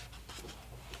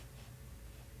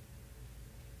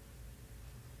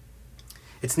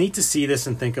 It's neat to see this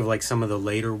and think of like some of the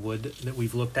later wood that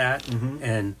we've looked at, mm-hmm.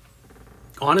 and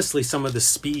honestly, some of the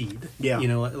speed. Yeah,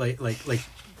 like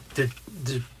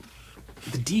the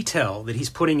detail that he's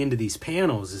putting into these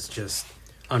panels is just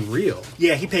unreal.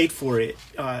 Yeah, he paid for it.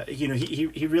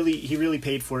 He really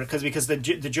paid for it because the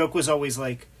joke was always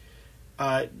like.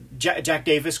 Jack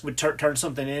Davis would turn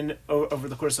something in over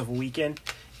the course of a weekend,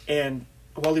 and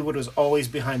Wally Wood was always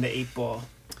behind the 8-ball.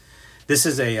 This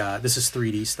is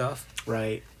 3D stuff,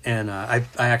 right? And I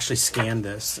actually scanned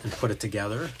this and put it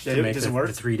together to make does it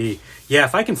work? The 3D. Yeah,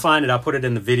 if I can find it, I'll put it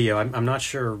in the video. I'm not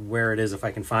sure where it is, if I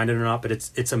can find it or not, but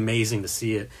it's amazing to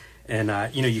see it.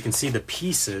 And you can see the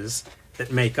pieces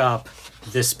that make up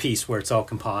this piece where it's all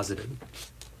composited.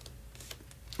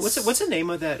 What's the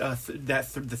name of that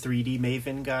the 3D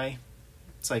Maven guy?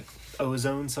 It's like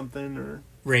Ozone something or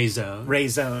Rayzone.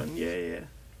 Rayzone, yeah.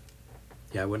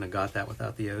 Yeah, I wouldn't have got that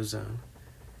without the ozone.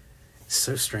 It's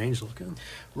so strange looking.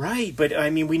 Right, but I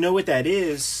mean, we know what that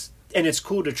is, and it's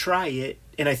cool to try it,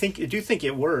 and I do think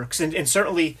it works, and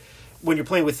certainly when you're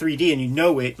playing with 3D and you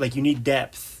know it, like you need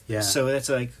depth. Yeah. So that's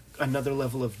like another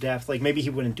level of depth. Like maybe he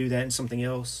wouldn't do that in something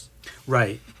else.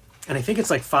 Right. And I think it's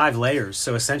like 5 layers.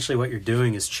 So essentially what you're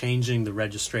doing is changing the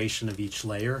registration of each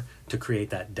layer to create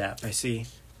that depth. I see.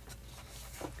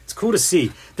 It's cool to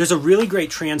see. There's a really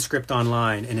great transcript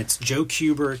online, and it's Joe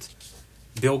Kubert,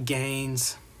 Bill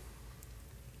Gaines,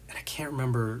 and I can't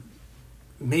remember,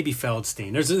 maybe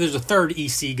Feldstein. There's a third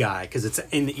EC guy because it's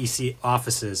in the EC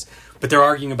offices, but they're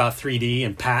arguing about 3D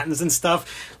and patents and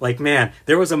stuff. Like, man,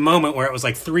 there was a moment where it was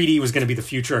like 3D was going to be the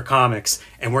future of comics,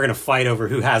 and we're going to fight over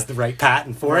who has the right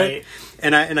patent for it.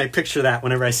 And I picture that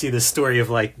whenever I see this story of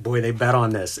like, boy, they bet on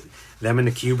this. Them and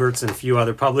the Kuberts and a few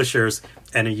other publishers,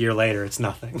 and a year later, it's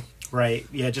nothing. Right.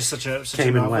 Yeah, just such a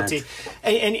Came novelty.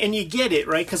 And you get it,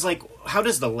 right? Because, like, how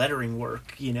does the lettering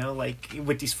work, like,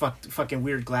 with these fucking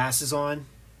weird glasses on?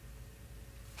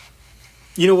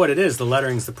 You know what it is? The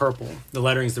lettering's the purple. The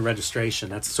lettering's the registration.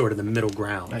 That's sort of the middle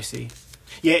ground. I see.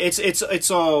 Yeah,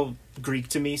 it's all Greek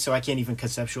to me, so I can't even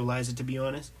conceptualize it, to be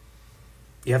honest.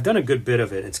 Yeah, I've done a good bit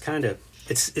of it. It's kind of...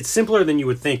 It's simpler than you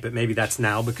would think, but maybe that's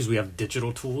now because we have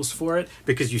digital tools for it.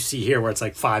 Because you see here where it's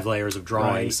like 5 layers of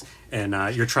drawings, right.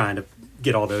 And you're trying to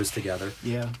get all those together.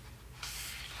 Yeah.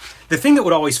 The thing that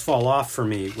would always fall off for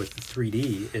me with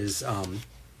 3D is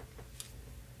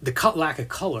the lack of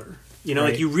color.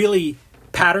 Right. Like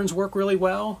patterns work really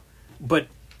well, but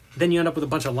then you end up with a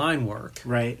bunch of line work.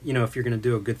 Right. If you're going to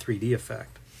do a good 3D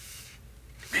effect.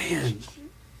 Man,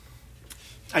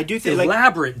 I do think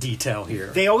elaborate detail here.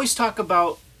 They always talk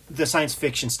about the science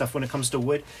fiction stuff when it comes to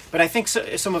Wood, but I think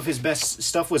some of his best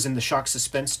stuff was in the shock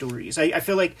suspense stories. I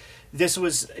feel like this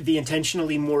was the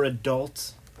intentionally more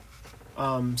adult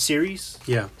series.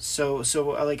 Yeah. So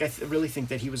I really think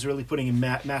that he was really putting in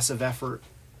massive effort.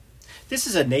 This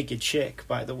is a naked chick,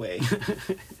 by the way.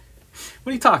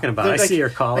 What are you talking about? I see your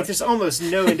collar. Like there's almost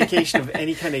no indication of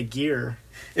any kind of gear.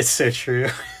 It's so true.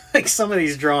 Like some of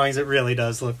these drawings, it really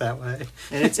does look that way.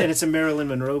 And it's a Marilyn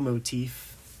Monroe motif.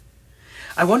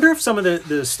 I wonder if some of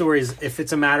the stories, if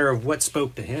it's a matter of what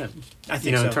spoke to him. I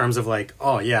think so. In terms of like,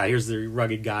 oh yeah, here's the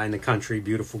rugged guy in the country,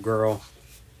 beautiful girl.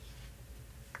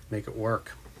 Make it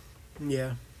work.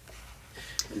 Yeah.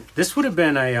 This would have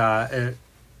been a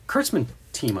Kurtzman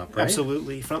team up, right?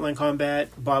 Absolutely. Frontline Combat,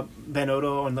 Ben Oda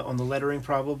on the lettering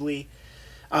probably.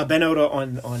 Ben Oda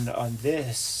on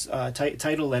this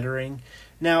title lettering.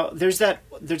 Now there's that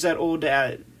old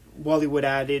Wally Wood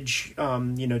adage,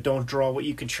 don't draw what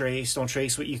you can trace, don't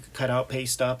trace what you can cut out,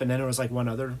 paste up, and then there was like one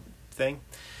other thing.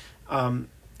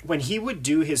 When he would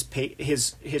do his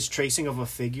tracing of a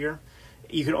figure,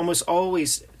 you could almost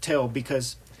always tell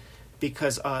because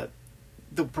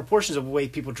the proportions of the way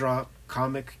people draw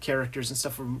comic characters and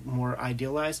stuff are more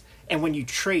idealized, and when you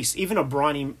trace even a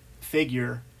brawny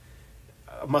figure,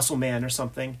 a muscle man or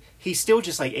something, he's still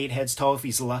just like 8 heads tall if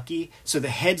he's lucky, so the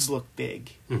heads look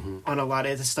big on a lot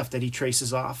of the stuff that he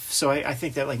traces off. So I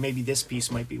think that like maybe this piece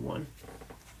might be one.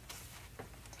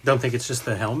 Don't think it's just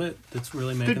the helmet that's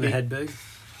really making the head big?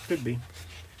 Could be.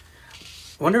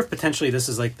 I wonder if potentially this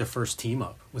is like the first team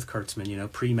up with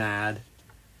Kurtzman, pre-Mad.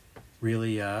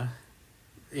 Really,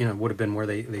 would have been where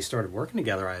they started working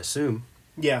together, I assume.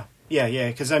 Yeah.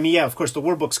 Because, of course, the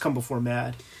war books come before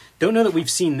Mad. Don't know that we've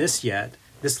seen this yet.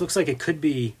 This looks like it could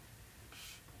be...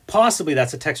 Possibly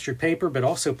that's a textured paper, but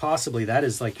also possibly that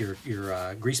is like your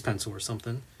grease pencil or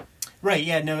something. Right,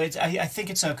 yeah, no, I think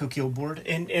it's a Coquille board.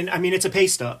 And it's a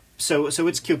paste up. So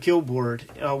it's Coquille board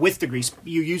with the grease.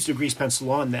 You use the grease pencil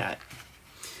on that.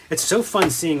 It's so fun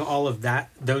seeing all of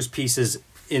those pieces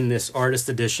in this artist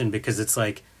edition because it's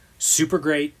like super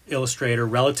great illustrator,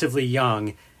 relatively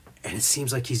young, and it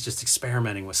seems like he's just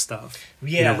experimenting with stuff.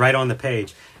 Yeah. Right on the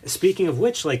page. Speaking of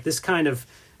which, like this kind of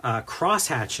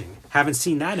cross-hatching, haven't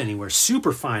seen that anywhere.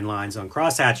 Super fine lines on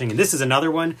cross-hatching, and this is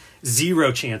another one,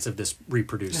 0 chance of this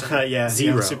reproducing. 0. Yeah,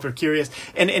 super curious.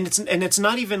 And it's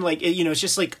not even like, it's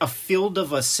just like a field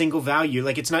of a single value.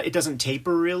 Like it doesn't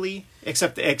taper really,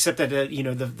 except at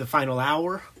the final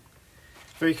hour.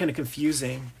 Very kind of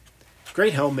confusing.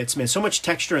 Great helmets, man. So much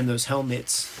texture in those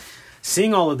helmets.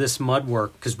 Seeing all of this mud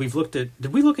work, because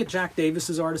did we look at Jack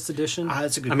Davis's artist edition?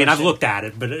 That's a good question. I've looked at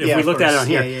it, but if we looked at it on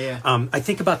here, yeah. I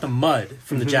think about the mud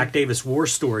from the Jack Davis war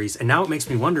stories, and now it makes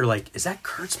me wonder, like, is that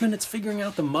Kurtzman that's figuring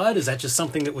out the mud? Is that just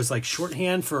something that was like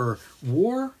shorthand for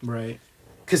war? Right.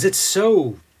 Because it's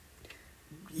so,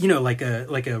 like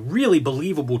a really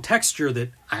believable texture that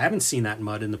I haven't seen that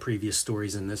mud in the previous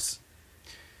stories in this.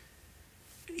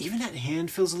 Even that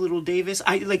hand feels a little Davis.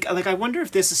 I wonder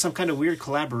if this is some kind of weird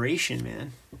collaboration,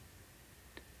 man.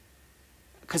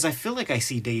 Because I feel like I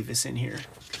see Davis in here.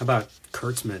 How about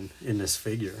Kurtzman in this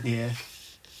figure? Yeah.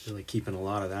 Really keeping a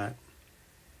lot of that.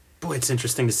 Boy, it's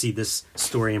interesting to see this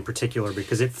story in particular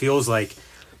because it feels like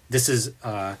this is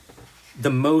the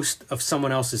most of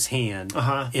someone else's hand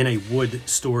in a Wood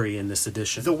story in this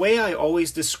edition. The way I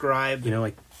always describe...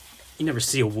 You never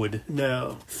see a Wood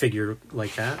figure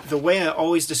like that. The way I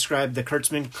always describe the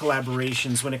Kurtzman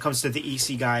collaborations when it comes to the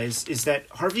EC guys is that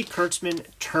Harvey Kurtzman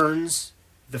turns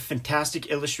the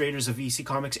fantastic illustrators of EC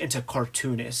Comics into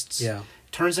cartoonists. Yeah.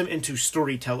 Turns them into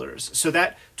storytellers. So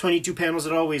that 22 panels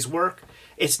that always work,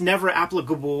 it's never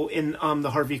applicable in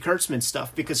the Harvey Kurtzman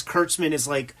stuff because Kurtzman is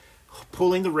like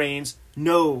pulling the reins.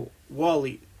 No,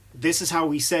 Wally, this is how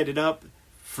we set it up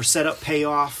for setup,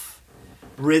 payoff,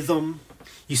 rhythm.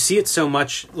 You see it so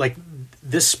much, like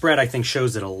this spread I think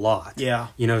shows it a lot. Yeah.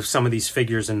 Some of these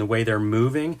figures and the way they're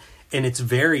moving, and it's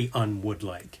very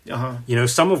un-Wood-like. Uh-huh.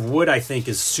 Some of Wood I think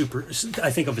is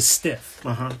I think of as stiff.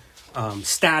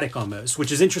 Static almost, which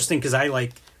is interesting because I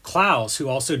like Klaus, who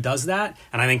also does that,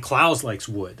 and I think Klaus likes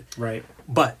Wood. Right.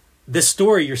 But this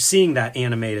story, you're seeing that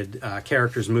animated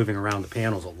characters moving around the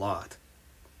panels a lot.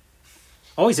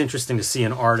 Always interesting to see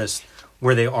an artist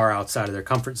where they are outside of their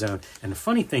comfort zone. And the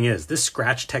funny thing is, this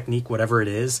scratch technique, whatever it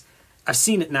is, I've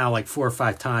seen it now like 4 or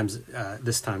 5 times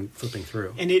this time flipping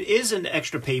through. And it is an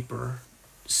extra paper,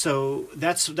 so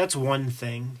that's one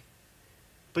thing.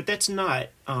 But that's not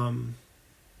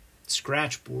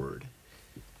scratch board.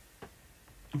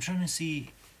 I'm trying to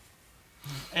see...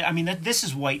 this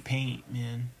is white paint,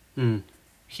 man.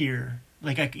 Here.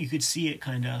 Like, you could see it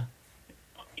kind of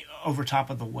over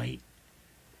top of the white.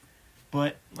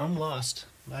 But I'm lost.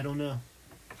 I don't know.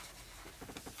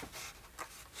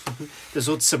 Those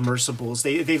old submersibles,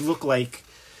 they look like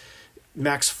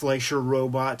Max Fleischer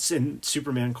robots in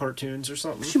Superman cartoons or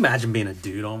something. Could you imagine being a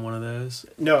dude on one of those?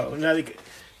 No,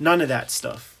 none of that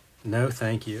stuff. No,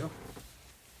 thank you.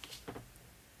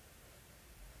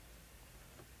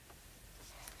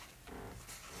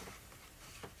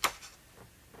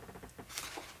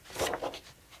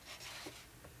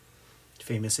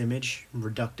 Famous Image,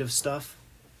 reductive stuff.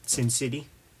 Sin City.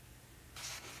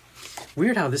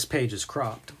 Weird how this page is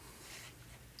cropped.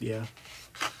 Yeah.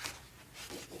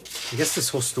 I guess this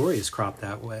whole story is cropped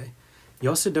that way. You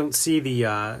also don't see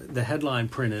the headline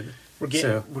printed. We're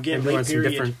getting late some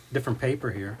period. different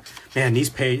paper here. Man, these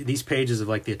pages of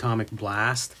like the Atomic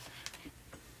Blast.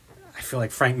 I feel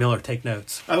like Frank Miller, take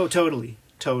notes. Oh, totally.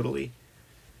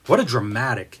 What a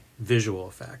dramatic visual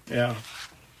effect. Yeah.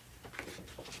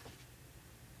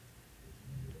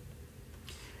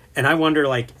 And I wonder,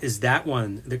 like, is that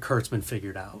one that Kurtzman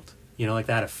figured out? You know, like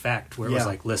that effect where it was Yeah.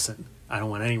 like, listen, I don't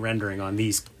want any rendering on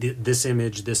this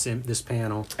image, this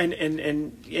panel.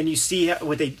 And you see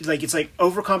what they like. It's like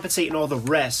overcompensating all the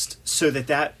rest so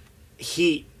that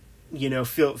heat, you know,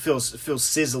 feels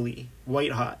sizzly,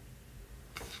 white hot.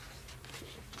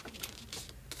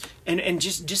 And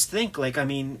just think, like, I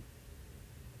mean,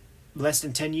 less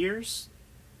than 10 years,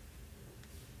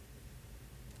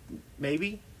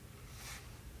 maybe.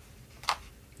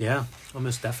 Yeah,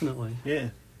 almost definitely. Yeah.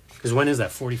 Because when is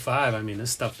that? 45? I mean, this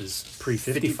stuff is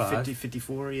pre-55.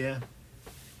 54, yeah.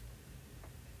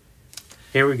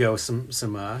 Here we go, some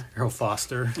Earl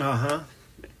Foster. Uh-huh.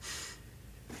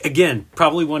 Again,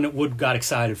 probably one that Wood got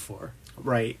excited for.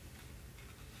 Right.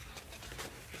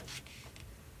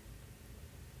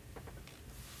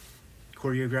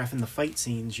 Choreographing the fight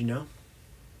scenes, you know?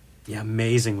 Yeah,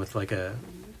 amazing with like a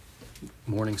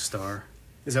Morning Star.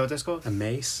 Is that what that's called? A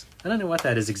mace? I don't know what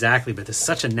that is exactly, but there's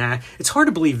such a it's hard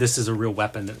to believe this is a real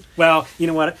weapon. Well, you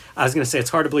know what? I was going to say it's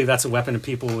hard to believe that's a weapon that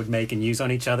people would make and use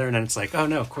on each other, and then it's like, oh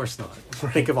no, of course not.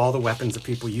 Think of all the weapons that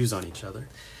people use on each other.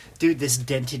 Dude, this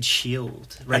dented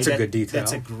shield. Right? That's a good detail.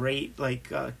 That's a great,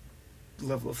 like,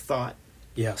 level of thought.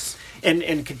 Yes.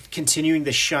 And continuing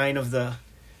the shine of the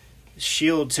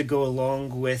shield to go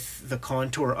along with the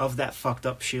contour of that fucked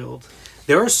up shield.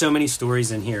 There are so many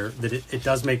stories in here that it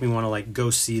does make me want to like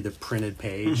go see the printed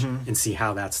page and see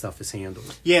how that stuff is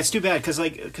handled. Yeah, it's too bad because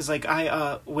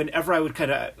I whenever I would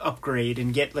kind of upgrade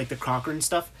and get like the Crocker and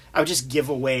stuff, I would just give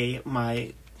away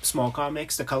my small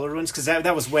comics, the colored ones, because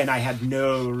that was when I had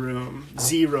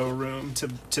zero room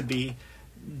to be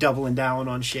doubling down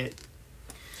on shit.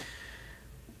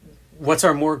 What's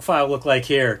our morgue file look like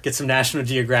here? Get some National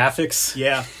Geographics.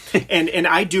 Yeah. and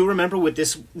I do remember what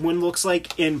this one looks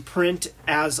like in print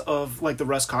as of like the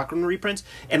Russ Cochran reprints,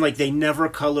 and like they never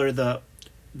color the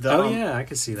yeah, I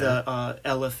can see that. The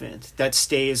elephant that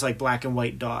stays like black and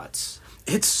white dots.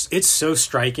 It's so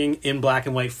striking in black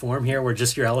and white form here where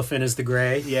just your elephant is the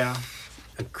gray. Yeah.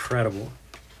 Incredible.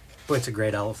 Boy, it's a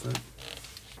great elephant.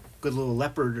 Good little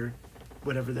leopard or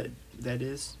whatever that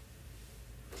is.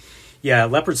 Yeah,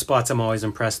 leopard spots I'm always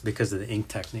impressed because of the ink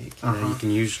technique. You know, you can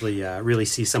usually really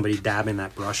see somebody dabbing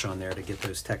that brush on there to get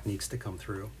those techniques to come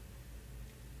through.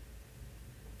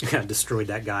 Look how destroyed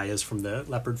that guy is from the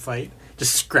leopard fight.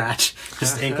 Just scratch,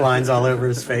 just ink lines all over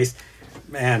his face.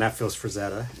 Man, that feels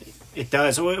Frazetta. It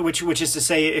does, which is to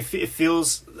say, it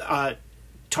feels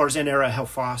Tarzan era Hal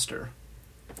Foster.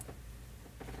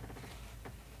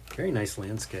 Very nice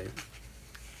landscape.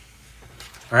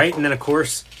 All right, and then of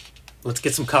course, let's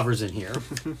get some covers in here.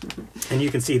 And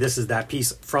you can see this is that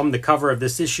piece from the cover of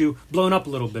this issue, blown up a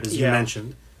little bit, as you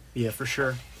mentioned. Yeah, for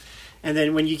sure. And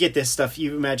then when you get this stuff,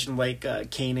 you imagine like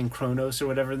Kane and Kronos or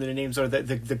whatever their names are,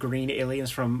 the green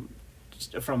aliens from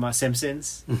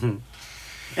Simpsons. Mm-hmm.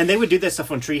 And they would do that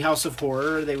stuff on Treehouse of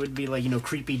Horror. They would be like, you know,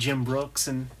 creepy Jim Brooks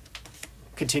and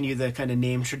continue the kind of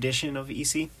name tradition of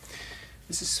EC.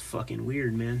 This is fucking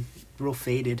weird, man. Real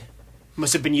faded.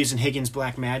 Must have been using Higgins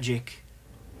Black Magic.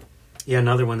 Yeah,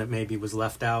 another one that maybe was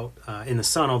left out in the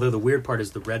sun, although the weird part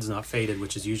is the red's not faded,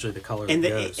 which is usually the color and that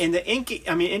goes. And the ink,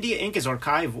 I mean, India ink is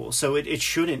archival, so it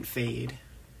shouldn't fade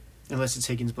unless it's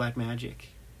Higgins Black Magic.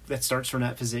 That starts from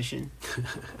that position.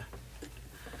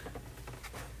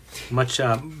 Much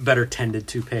better tended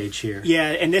to page here. Yeah,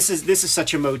 and this is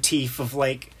such a motif of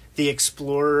like the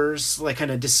explorers, like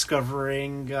kind of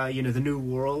discovering, the new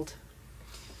world.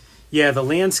 Yeah, the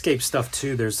landscape stuff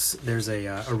too. There's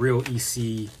a real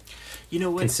EC. You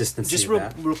know what? Consistency. Just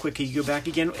of real quick, can you go back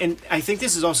again? And I think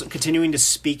this is also continuing to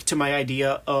speak to my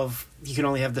idea of you can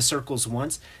only have the circles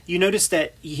once. You notice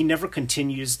that he never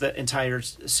continues the entire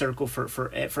circle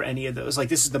for any of those. Like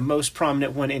this is the most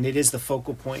prominent one, and it is the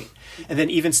focal point. And then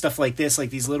even stuff like this, like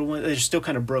these little ones, they're still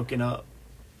kind of broken up.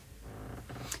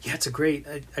 Yeah, it's a great.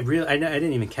 I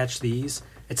didn't even catch these.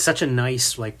 It's such a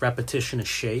nice like repetition of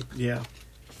shape. Yeah.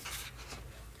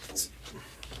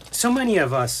 So many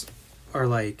of us are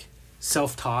like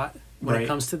self-taught when it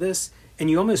comes to this, and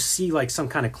you almost see like some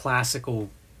kind of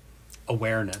classical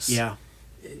awareness. Yeah.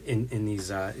 In these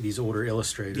older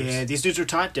illustrators. Yeah, these dudes are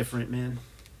taught different, man.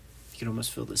 could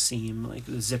almost feel the seam, like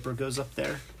the zipper goes up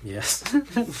there. Yes.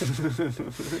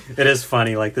 It is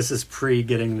funny. Like, this is pre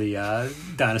getting the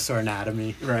dinosaur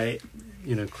anatomy, Right.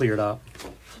 Cleared up.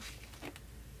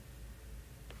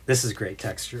 This is great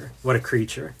texture. What a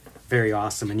creature. Very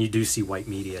awesome. And you do see white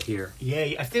media here.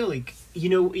 Yeah, I feel like, you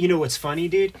know what's funny,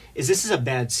 dude? Is this is a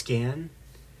bad scan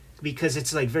because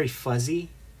it's like very fuzzy.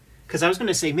 Because I was going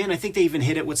to say, man, I think they even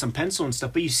hit it with some pencil and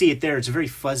stuff, but you see it there. It's very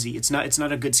fuzzy. It's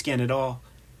not a good scan at all.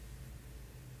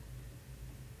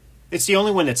 It's the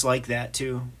only one that's like that,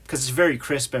 too, because it's very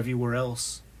crisp everywhere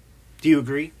else. Do you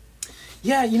agree?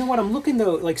 Yeah, you know what? I'm looking,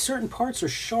 though, like, certain parts are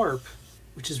sharp,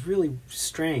 which is really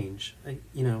strange.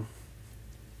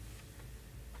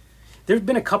 There's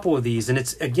been a couple of these, and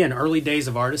it's, again, early days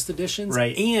of artist editions.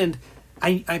 Right. And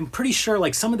I'm pretty sure,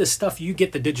 like, some of this stuff, you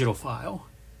get the digital file.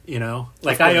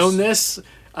 Like, I own this.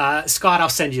 Scott, I'll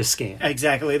send you a scan.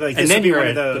 Exactly. Like, and this then would be you're one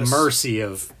at of those. the mercy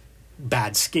of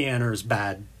bad scanners,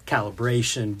 bad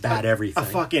calibration, bad everything. A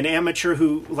fucking amateur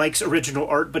who likes original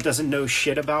art but doesn't know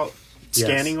shit about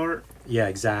scanning art. Yeah,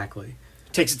 exactly.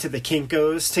 Takes it to the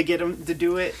Kinkos to get them to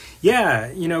do it.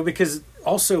 Yeah, because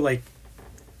also, like,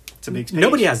 It's a big space.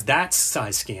 nobody has that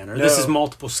size scanner. No. This is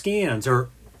multiple scans, or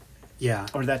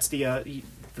that's the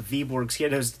Vborg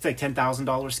scanner. Those like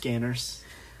 $10,000 scanners.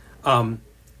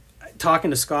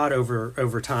 Talking to Scott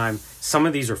over time, some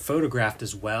of these are photographed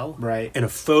as well. Right. And a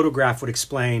photograph would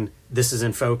explain this is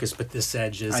in focus, but this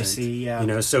edge isn't. I see,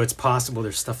 yeah. So it's possible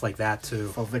there's stuff like that too.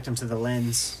 Fall victim to the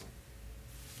lens.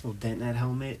 Little dent in that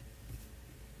helmet.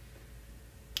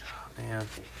 Oh, man.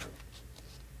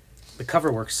 The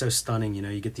cover work's so stunning,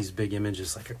 you get these big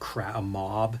images like a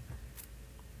mob.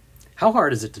 How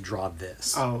hard is it to draw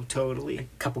this? Oh, totally. A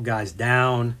couple guys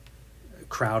down, a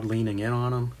crowd leaning in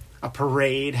on them. A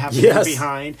parade happening Yes.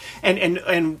 behind.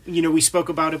 And we spoke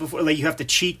about it before. Like, you have to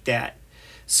cheat that.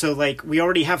 So, like, we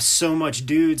already have so much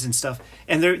dudes and stuff.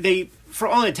 And they, for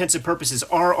all intents and purposes,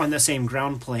 are on the same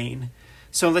ground plane.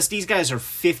 So unless these guys are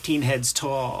 15 heads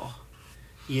tall,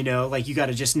 like, you got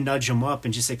to just nudge them up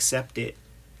and just accept it.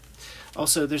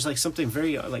 Also, there's, like, something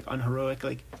very, like, unheroic.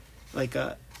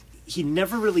 He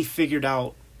never really figured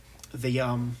out the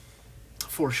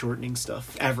foreshortening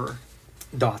stuff, ever.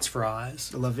 Dots for eyes.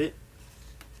 I love it.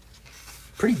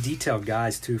 Pretty detailed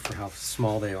guys, too, for how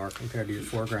small they are compared to your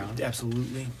foreground.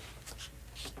 Absolutely.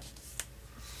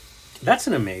 That's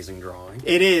an amazing drawing.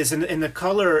 It is, and the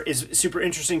color is super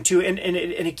interesting, too. And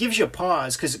it gives you a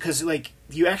pause, because like,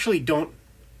 you actually don't,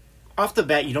 off the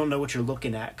bat, you don't know what you're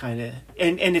looking at, kind of.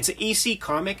 And it's an EC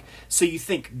comic, so you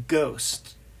think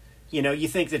ghost. You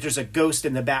think that there's a ghost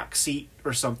in the back seat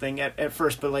or something at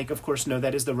first, but, like, of course, no,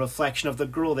 that is the reflection of the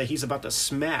girl that he's about to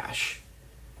smash.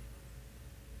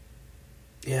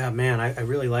 Yeah, man, I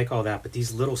really like all that, but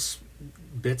these little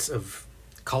bits of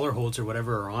color holds or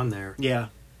whatever are on there. Yeah.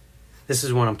 This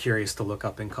is one I'm curious to look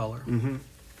up in color. Mm-hmm.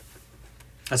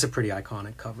 That's a pretty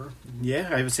iconic cover. Yeah,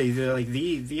 I would say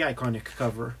the iconic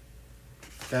cover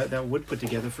that Wood put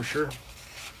together for sure.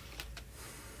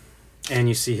 And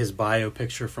you see his bio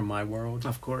picture from My World.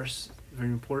 Of course, very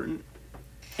important.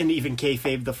 And even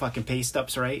Kayfabe the fucking paste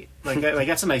ups, right? Like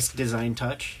that's a nice design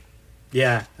touch.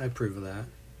 Yeah, I approve of that.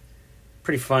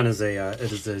 Pretty fun as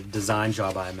a design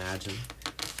job, I imagine.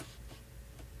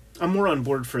 I'm more on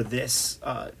board for this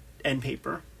end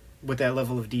paper with that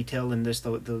level of detail and this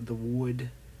the wood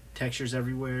textures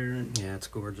everywhere. And Yeah, it's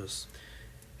gorgeous.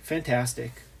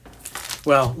 fantastic.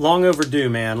 Well, long overdue,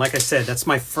 man. Like I said, that's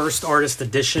my first artist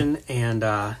edition, and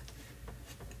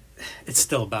it's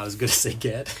still about as good as they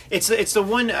get. It's the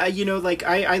one like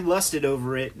I lusted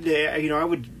over it.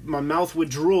 My mouth would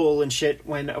drool and shit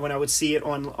when I would see it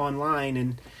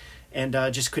online and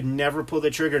just could never pull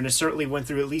the trigger. And it certainly went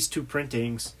through at least 2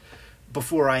 printings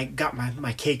before I got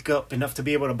my cake up enough to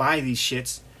be able to buy these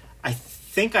shits. I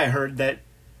think I heard that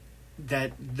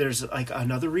there's like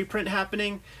another reprint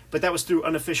happening, but that was through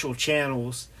unofficial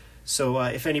channels. So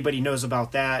if anybody knows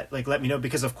about that, like, let me know,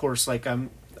 because of course, like,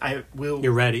 I will.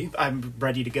 You're ready. I'm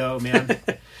ready to go, man.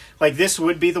 Like, this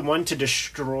would be the one to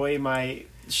destroy my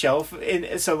shelf,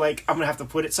 and so, like, I'm gonna have to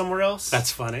put it somewhere else.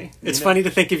 That's funny. It's funny to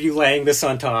think of you laying this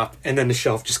on top and then the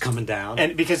shelf just coming down.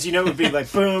 And because it would be like,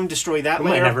 boom, destroy that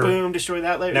layer, boom, destroy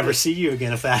that layer. Never see you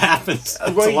again if that happens.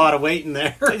 It's Well, a lot of weight in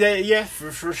there. Yeah,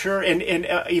 for sure. And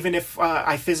even if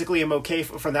I physically am okay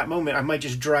from that moment, I might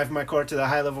just drive my car to the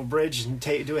high level bridge and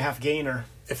do a half gainer.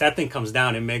 If that thing comes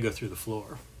down, it may go through the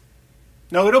floor.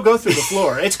 No, it'll go through the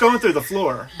floor. It's going through the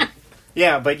floor.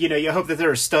 Yeah, but you hope that there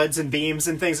are studs and beams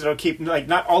and things that'll keep, like,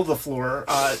 not all the floor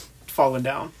falling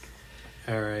down.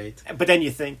 All right. But then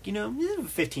you think,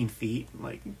 15 feet,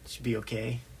 like, should be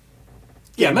okay.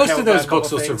 Yeah, most count of those that couple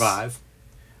books will things. survive.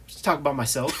 Just talk about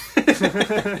myself.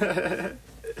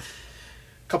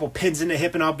 Couple pins in the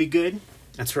hip and I'll be good.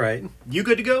 That's right. You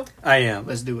good to go? I am.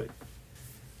 Let's do it.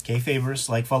 Kayfabers,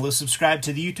 like, follow, subscribe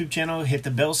to the YouTube channel. Hit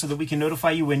the bell so that we can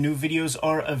notify you when new videos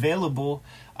are available.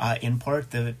 In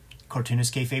part, the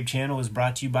Cartoonist Kayfabe channel is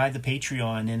brought to you by the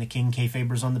Patreon, and the King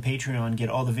Kayfabers on the Patreon get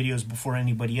all the videos before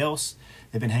anybody else.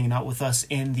 They've been hanging out with us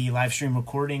in the live stream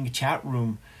recording chat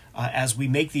room as we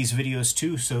make these videos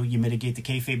too, so you mitigate the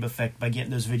kayfabe effect by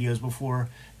getting those videos before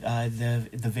the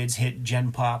vids hit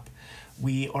Gen Pop.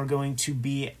 We are going to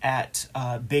be at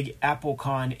Big Apple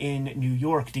Con in New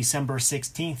York, December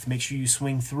 16th. Make sure you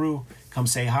swing through. Come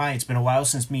say hi. It's been a while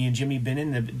since me and Jimmy been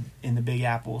in the Big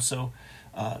Apple, so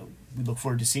we look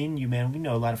forward to seeing you, man. We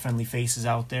know a lot of friendly faces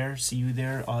out there. See you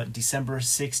there December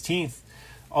 16th.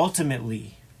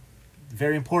 Ultimately,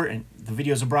 very important, the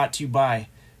videos are brought to you by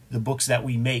the books that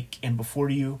we make. And before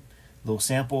you, a little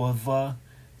sample of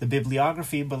the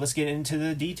bibliography, but let's get into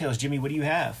the details. Jimmy, what do you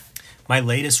have? My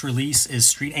latest release is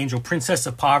Street Angel Princess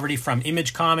of Poverty from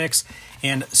Image Comics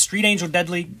and Street Angel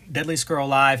Deadliest Girl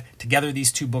Alive. Together,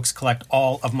 these two books collect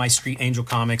all of my Street Angel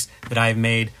comics that I have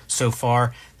made so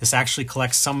far. This actually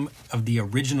collects some of the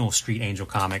original Street Angel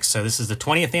comics. So this is the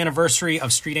 20th anniversary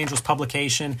of Street Angel's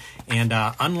publication. And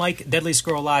unlike Deadliest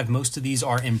Girl Alive, most of these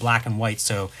are in black and white.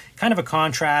 So kind of a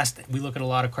contrast. We look at a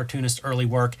lot of cartoonist early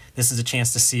work. This is a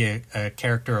chance to see a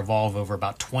character evolve over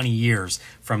about 20 years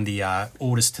from the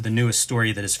oldest to the newest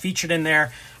story that is featured in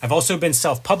there. I've also been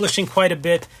self-publishing quite a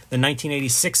bit. The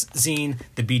 1986 zine,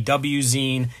 the BW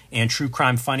zine, and True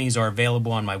Crime Funnies are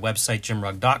available on my website,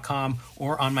 jimrugg.com,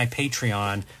 or on my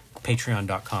Patreon,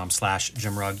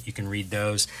 patreon.com/jimrugg. You can read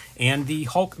those. And the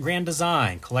Hulk Grand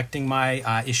Design, collecting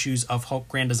my issues of Hulk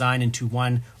Grand Design into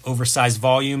one oversized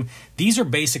volume. These are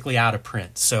basically out of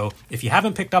print. So if you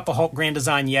haven't picked up a Hulk Grand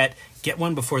Design yet, get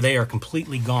one before they are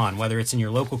completely gone, whether it's in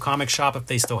your local comic shop if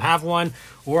they still have one,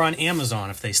 or on Amazon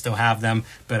if they still have them.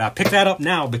 But pick that up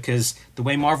now, because the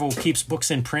way Marvel keeps books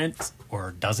in print,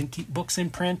 or doesn't keep books in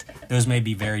print, those may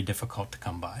be very difficult to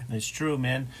come by. It's true,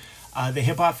 man. The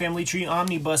Hip Hop Family Tree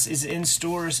Omnibus is in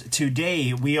stores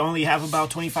today. We only have about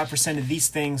 25% of these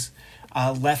things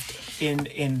left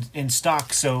in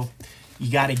stock, so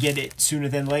you got to get it sooner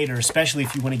than later, especially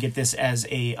if you want to get this as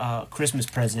a Christmas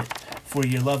present for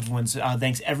your loved ones.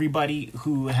 Thanks everybody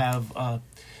who have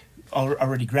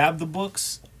already grabbed the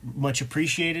books. Much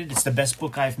appreciated. It's the best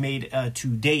book I've made to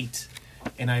date,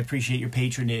 and I appreciate your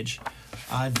patronage.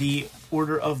 The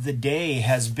order of the day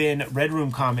has been Red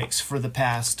Room Comics for the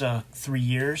past 3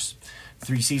 years.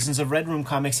 3 seasons of Red Room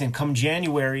Comics, and come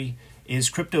January is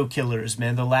Crypto Killers,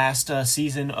 man. The last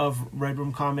season of Red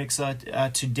Room Comics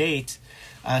to date,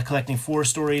 collecting 4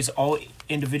 stories, all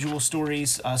individual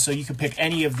stories. So you can pick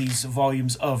any of these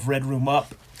volumes of Red Room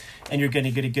up, and you're going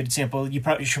to get a good sample. You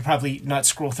should probably not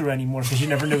scroll through anymore, because you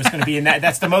never know what's going to be in that.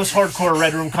 That's the most hardcore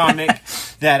Red Room comic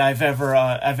that I've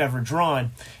ever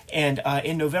drawn. And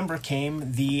in November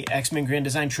came the X-Men Grand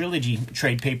Design Trilogy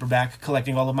trade paperback,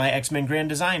 collecting all of my X-Men Grand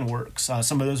Design works.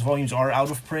 Some of those volumes are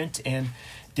out of print and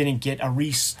didn't get a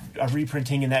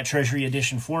reprinting in that Treasury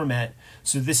Edition format.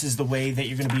 So this is the way that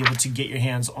you're going to be able to get your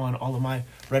hands on all of my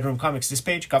Red Room comics. This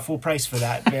page got full price for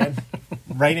that, man.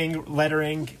 Writing,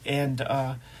 lettering, and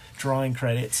drawing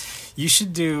credits. You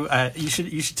should do. You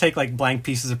should take like blank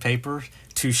pieces of paper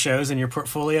to shows in your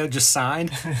portfolio, just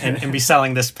signed, and be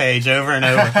selling this page over and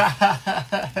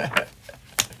over.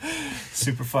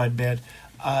 Super fun, man.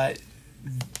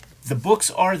 The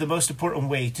books are the most important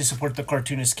way to support the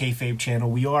Cartoonist Kayfabe channel.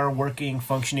 We are working,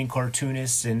 functioning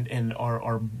cartoonists, and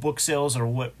our book sales are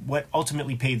what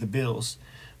ultimately pay the bills.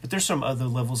 But there's some other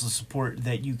levels of support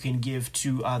that you can give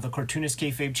to the Cartoonist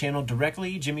Kayfabe channel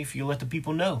directly. Jimmy, if you let the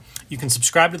people know. You can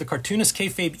subscribe to the Cartoonist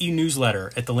Kayfabe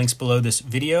e-newsletter at the links below this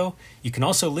video. You can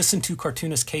also listen to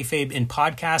Cartoonist Kayfabe in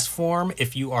podcast form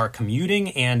if you are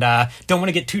commuting and don't want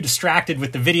to get too distracted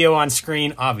with the video on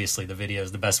screen. Obviously, the video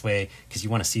is the best way, because you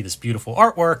want to see this beautiful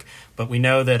artwork. But we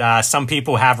know that some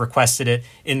people have requested it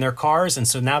in their cars, and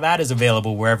so now that is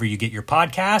available wherever you get your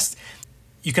podcast.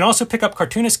 You can also pick up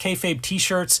Cartoonist Kayfabe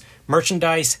t-shirts,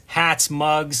 merchandise, hats,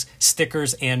 mugs,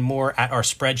 stickers, and more at our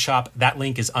spread shop. That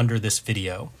link is under this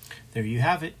video. There you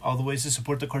have it. All the ways to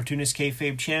support the Cartoonist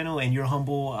Kayfabe channel and your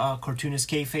humble Cartoonist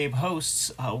Kayfabe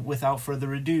hosts. Without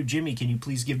further ado, Jimmy, can you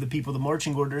please give the people the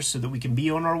marching orders so that we can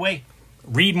be on our way?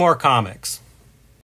 Read more comics.